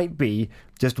not, you might be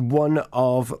just one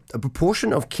of a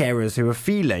proportion of carers who are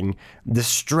feeling the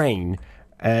strain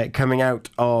coming out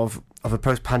of a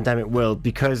post-pandemic world,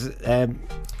 because the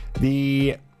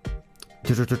for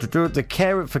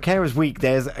Carers Week,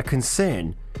 there's a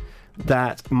concern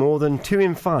that more than 2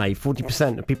 in 5,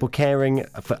 40% of people caring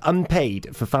for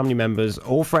unpaid for family members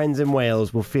or friends in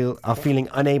Wales are feeling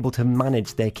unable to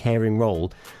manage their caring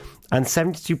role. And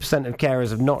 72% of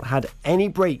carers have not had any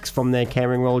breaks from their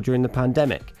caring role during the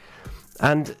pandemic.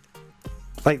 And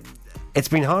it's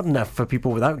been hard enough for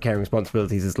people without caring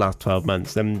responsibilities this last 12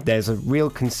 months. And there's a real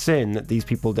concern that these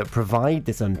people that provide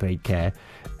this unpaid care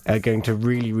are going to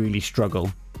really, really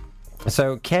struggle.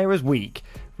 So Carers Week,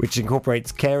 which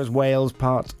incorporates Carers Wales,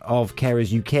 part of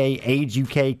Carers UK, AIDS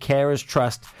UK, Carers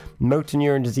Trust, Motor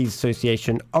Neuron Disease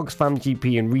Association, Oxfam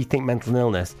GP and Rethink Mental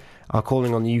Illness, are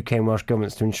calling on the UK and Welsh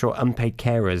governments to ensure unpaid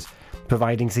carers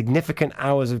providing significant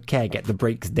hours of care get the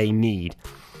breaks they need.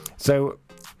 So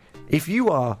if you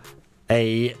are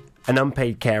an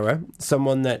unpaid carer,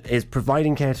 someone that is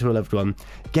providing care to a loved one,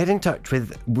 get in touch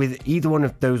with either one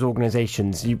of those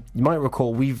organisations. You might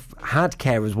recall we've had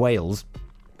Carers Wales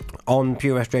on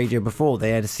Pure West Radio before.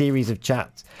 They had a series of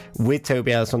chats with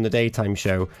Toby Ellis on the daytime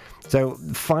show. So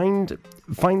find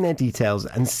their details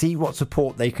and see what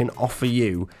support they can offer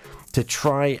you to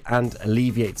try and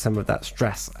alleviate some of that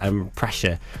stress and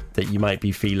pressure that you might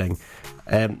be feeling.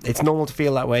 It's normal to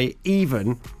feel that way,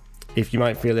 even if you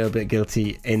might feel a little bit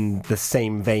guilty in the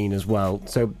same vein as well.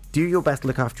 So do your best to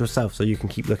look after yourself so you can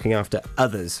keep looking after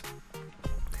others.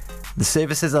 The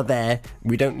services are there.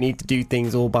 We don't need to do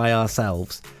things all by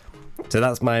ourselves. So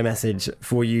that's my message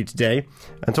for you today.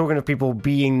 And talking of people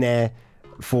being there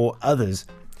for others,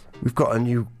 we've got a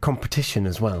new competition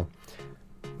as well,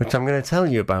 which I'm going to tell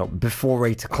you about before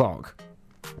 8 o'clock.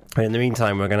 And in the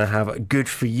meantime, we're going to have Good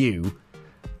For You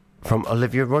from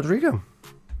Olivia Rodrigo.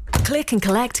 Click and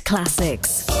collect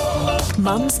classics.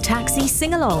 Mum's taxi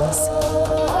sing-alongs.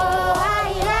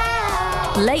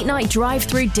 Late night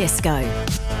drive-through disco.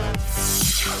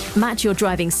 Match your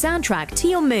driving soundtrack to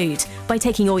your mood by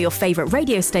taking all your favourite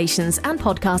radio stations and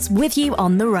podcasts with you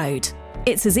on the road.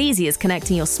 It's as easy as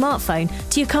connecting your smartphone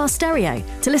to your car stereo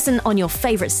to listen on your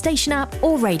favourite station app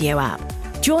or radio app.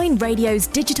 Join radio's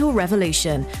digital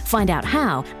revolution. Find out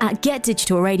how at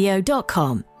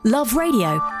getdigitalradio.com. Love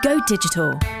radio, go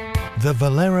digital. The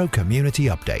Valero Community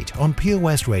Update on Pure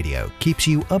West Radio keeps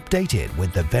you updated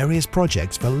with the various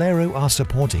projects Valero are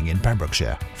supporting in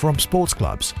Pembrokeshire, from sports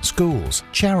clubs, schools,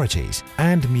 charities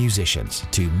and musicians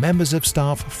to members of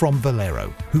staff from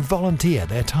Valero who volunteer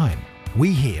their time.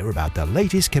 We hear about the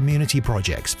latest community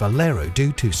projects Valero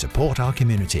do to support our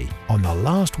community on the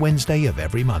last Wednesday of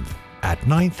every month at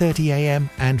 9:30am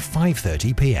and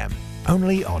 5:30pm,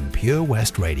 only on Pure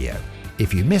West Radio.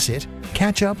 If you miss it,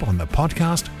 catch up on the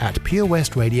podcast at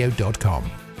purewestradio.com.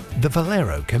 The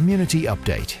Valero Community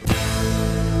Update.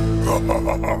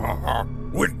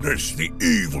 Witness the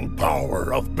evil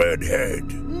power of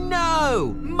Bedhead.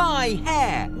 No! My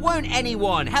hair! Won't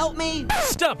anyone help me?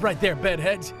 Stop right there,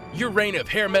 Bedhead. Your reign of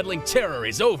hair-meddling terror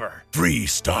is over.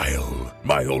 Freestyle,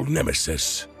 my old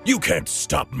nemesis. You can't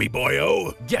stop me,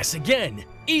 boyo. Guess again.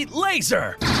 Eat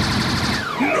laser!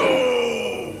 No!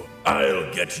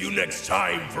 I'll get you next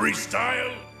time,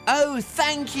 Freestyle. Oh,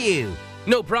 thank you.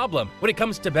 No problem. When it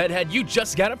comes to Bedhead, you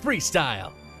just gotta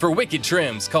freestyle. For wicked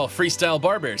trims, call Freestyle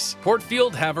Barbers,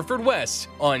 Portfield, Haverfordwest,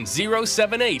 on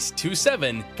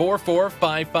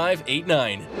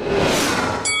 07827445589.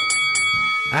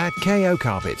 At KO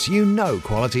Carpets, you know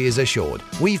quality is assured.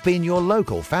 We've been your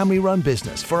local family-run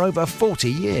business for over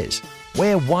 40 years.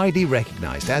 We're widely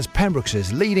recognised as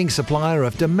Pembrokeshire's leading supplier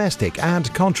of domestic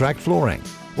and contract flooring.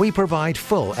 We provide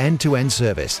full end-to-end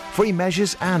service, free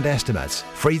measures and estimates,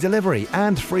 free delivery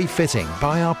and free fitting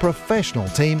by our professional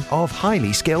team of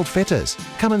highly skilled fitters.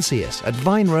 Come and see us at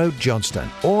Vine Road, Johnston,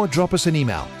 or drop us an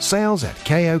email,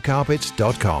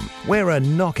 sales@kocarpets.com. We're a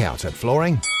knockout at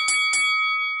flooring.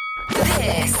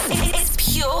 This is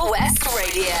Pure West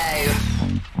Radio.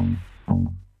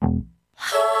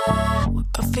 Well,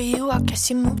 good for you, I guess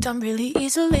you moved on really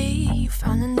easily. You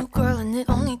found a new girl and it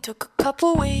only took a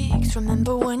couple weeks.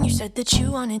 Remember when you said that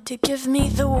you wanted to give me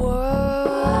the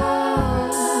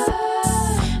world?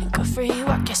 And good for you,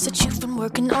 I guess that you've been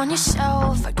working on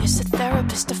yourself. I guess the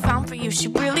therapist I found for you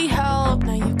should really help.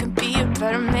 Now you can be a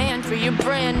better man for your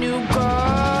brand new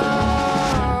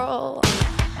girl.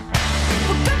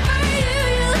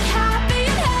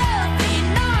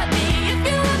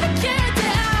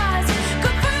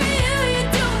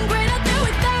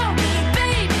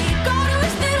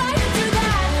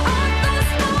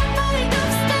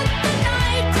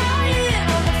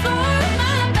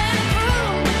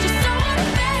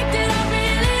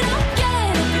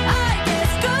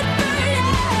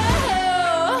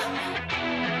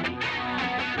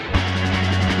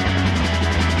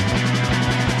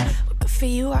 For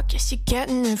you, I guess you're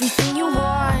getting everything you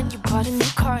want. You bought a new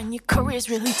car and your career's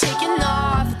really taking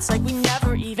off. It's like we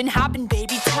never even happened,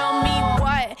 baby. Tell me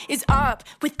what is up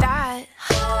with that.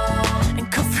 And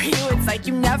good for you, it's like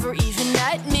you never even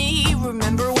met me.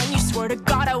 Remember when you swore to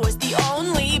God I was the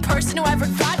only person who ever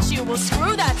got you? Well,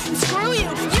 screw that and screw you.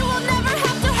 You will never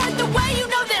have to hurt the way you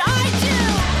know that I do.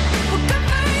 Well, good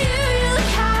for you, you look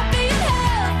happy and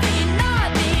healthy. Not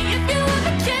me, if you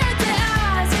ever cared to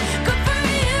ask. Good for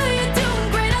you, you're doing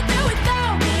great out there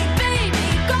without me, baby.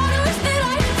 Gotta wish that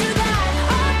I could do that.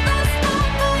 I lost my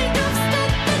mind, I've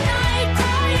spent the night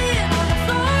crying on the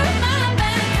floor of my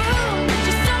bedroom.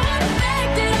 Just so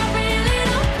unaffected, I really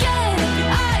don't get it.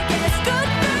 I guess good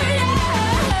for you.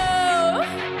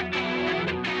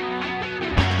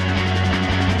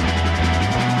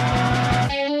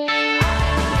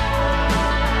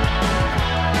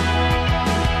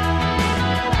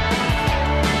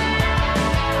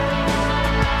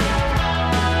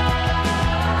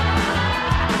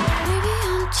 Maybe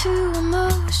I'm too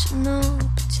emotional,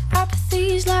 but your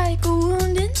apathy's like a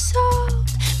wounded soul.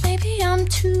 Maybe I'm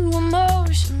too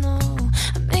emotional,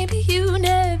 and maybe you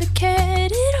never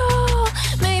cared at all.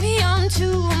 Maybe I'm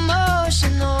too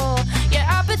emotional, your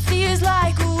apathy is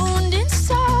like a wounded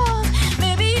soul.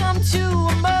 Maybe I'm too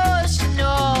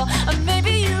emotional, and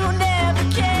maybe you never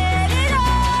cared at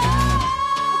all.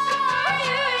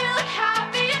 You look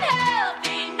happy and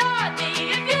healthy, not me,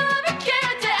 if you ever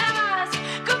cared to ask.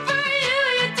 Good for you,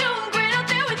 you're doing great out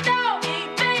there without me,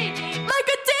 baby. Like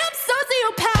a damn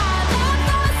sociopath. I've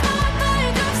lost my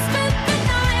mind, I've spent the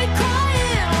night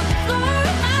crying on the floor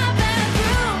of my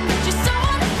bedroom. Just so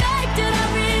unaffected, I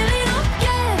really don't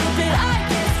get it, but I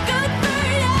guess good for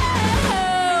you.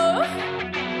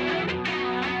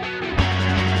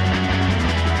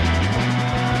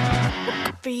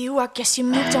 Good for you, I guess you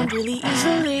moved on really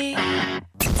easily.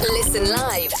 Listen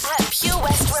live at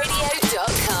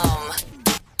purewestradio.com.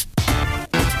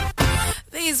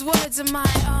 These words are my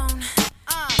own.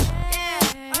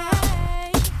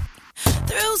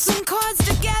 Threw some chords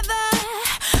together.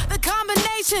 The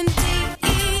combination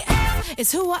D-E-F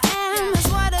is who I am, is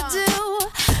what I do.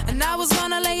 And I was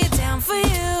gonna lay it down for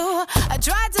you. I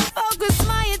tried to focus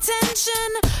my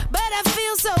attention, but I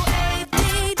feel so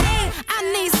ADD. I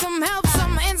need some help,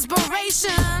 some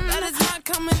inspiration, but it's not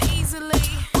coming easily.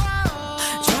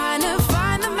 Trying to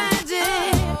find the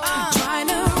magic, trying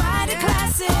to write a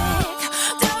classic.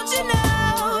 Don't you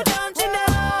know, don't you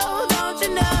know, don't you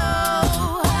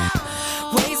know?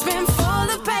 Waste bin full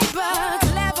of paper,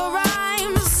 clever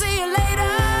rhymes, see you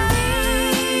later.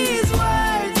 These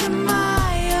words are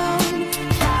my own,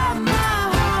 from my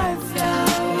heart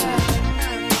flow.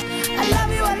 I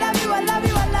love you, I love you, I love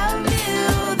you, I love you.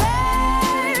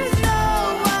 There's no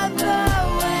other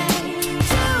way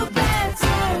to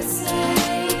better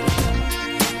say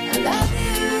I love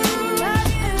you,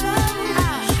 love you, love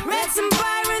you. Read some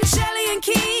Byron, Shelley, and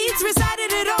Keats,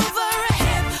 recited it over a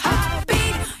hip-hop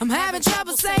beat. I'm having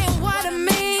trouble saying what I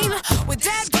mean with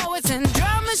dead poets and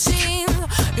drum machines.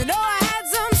 You know I had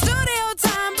some studio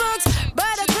time books,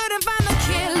 but I couldn't find the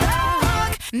killer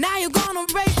hook. Now you're gonna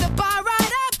raise the bar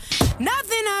right up.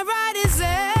 Nothing I write is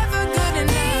ever good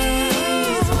enough.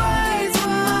 These words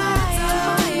were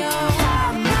my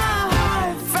own,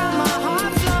 from my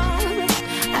heart flown.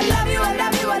 I love you, I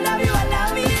love you, I love you, I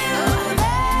love you.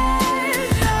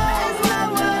 There's no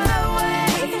other way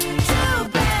to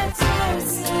better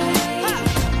say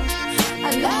I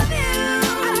love you,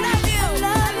 I love you, I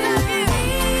love you.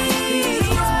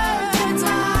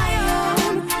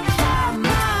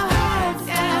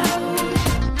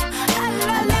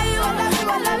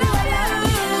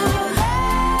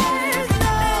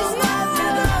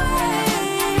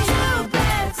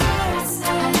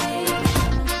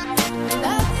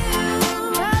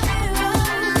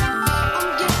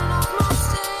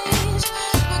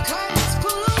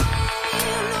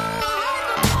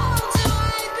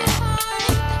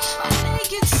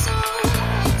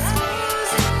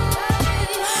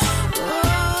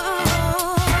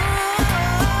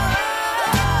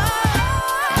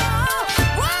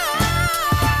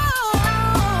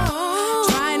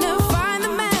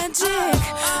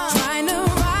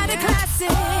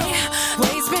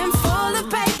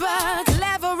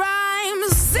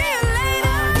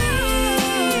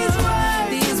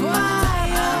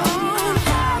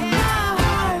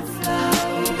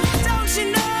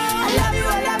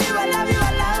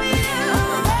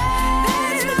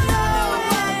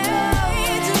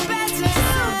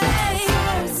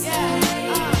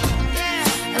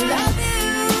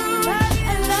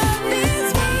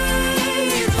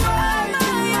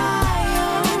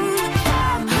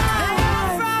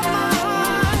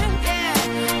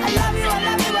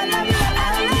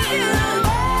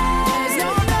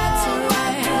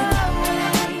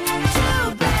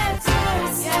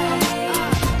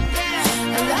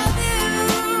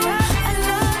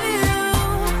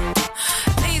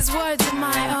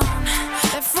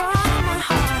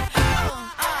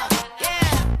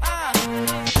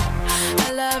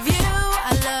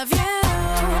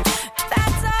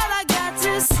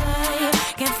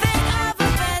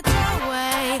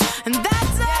 And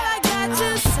that's all I got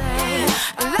to say.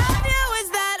 I love you,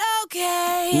 is that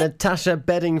okay? Natasha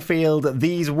Bedingfield,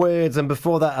 these words, and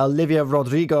before that, Olivia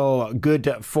Rodrigo, Good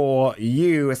For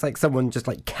You. It's like someone just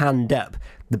like canned up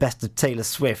the best of Taylor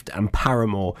Swift and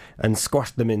Paramore and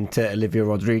squashed them into Olivia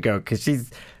Rodrigo, because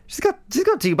she's got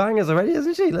 2 bangers already,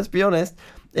 hasn't she? Let's be honest.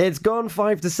 It's gone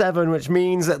 5 to 7, which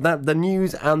means that the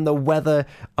news and the weather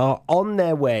are on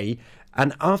their way.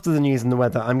 And after the news and the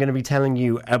weather, I'm going to be telling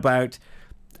you about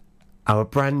our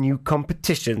brand new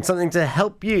competition, something to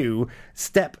help you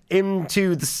step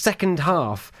into the second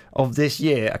half of this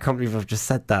year. I can't believe I've just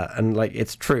said that, and like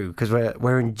it's true, because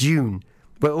we're in June.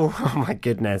 Oh my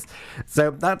goodness.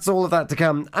 So that's all of that to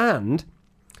come. And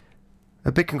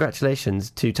a big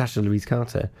congratulations to Tasha Louise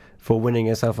Carter for winning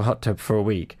herself a hot tub for a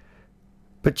week.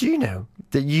 But do you know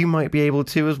that you might be able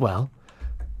to as well?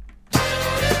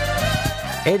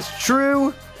 It's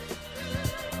true.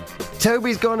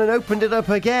 Toby's gone and opened it up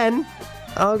again.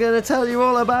 I'm going to tell you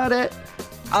all about it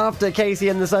after Casey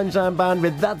and the Sunshine Band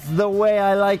with That's the Way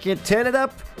I Like It. Turn it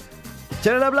up.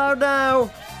 Turn it up loud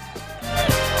now.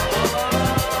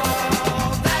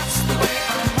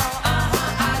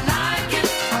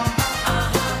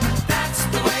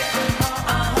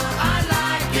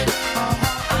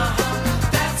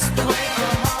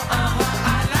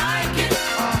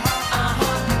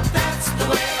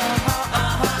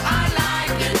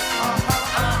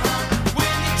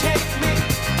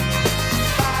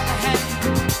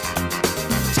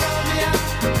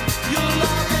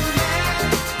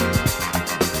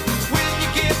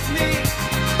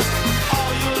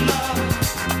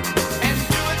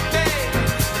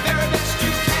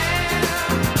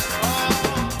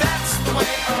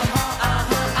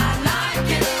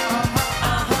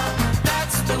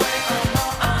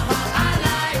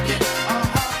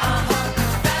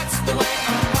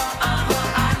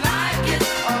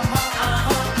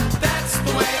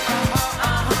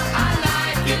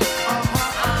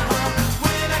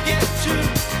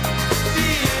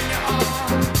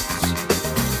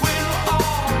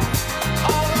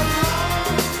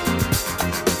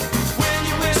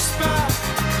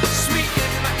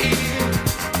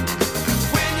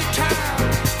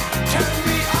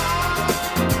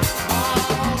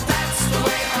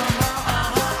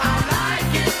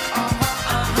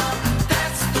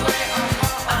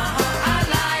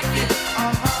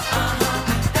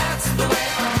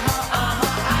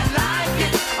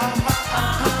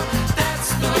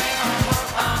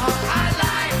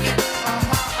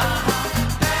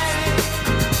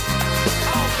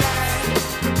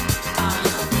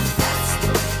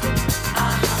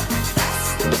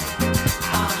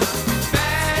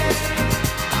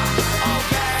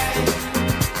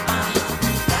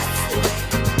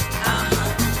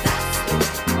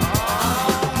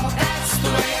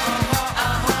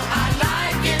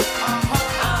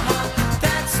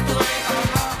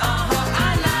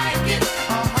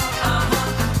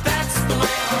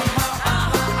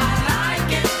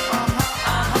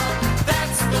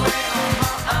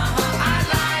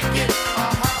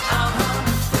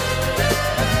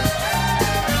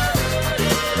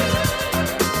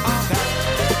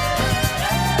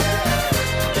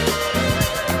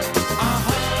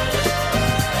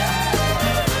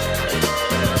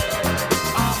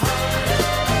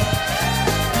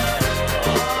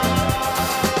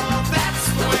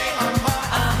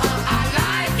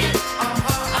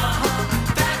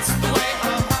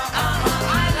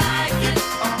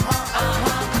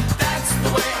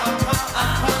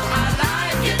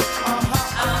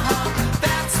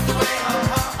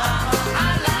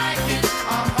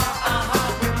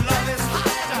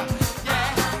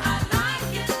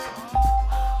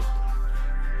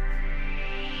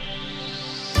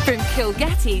 From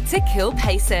Kilgetty to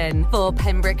Kilpayson for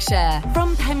Pembrokeshire.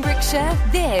 From Pembrokeshire,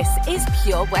 this is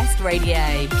Pure West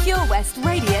Radio. Pure West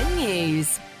Radio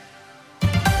News.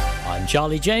 I'm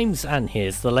Charlie James, and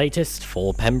here's the latest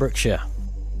for Pembrokeshire.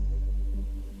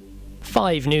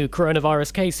 5 new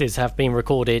coronavirus cases have been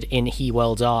recorded in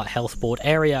Hywel Health Board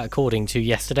area, according to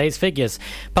yesterday's figures.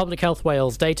 Public Health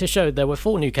Wales data showed there were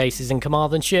 4 new cases in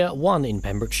Carmarthenshire, 1 in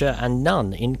Pembrokeshire and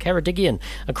none in Ceredigion.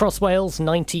 Across Wales,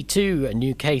 92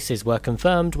 new cases were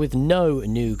confirmed, with no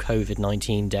new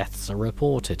COVID-19 deaths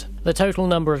reported. The total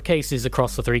number of cases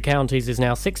across the 3 counties is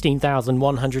now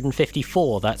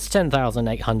 16,154. That's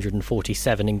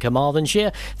 10,847 in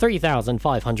Carmarthenshire,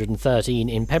 3,513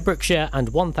 in Pembrokeshire and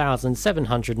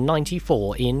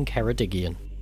 1,794 in Ceredigion.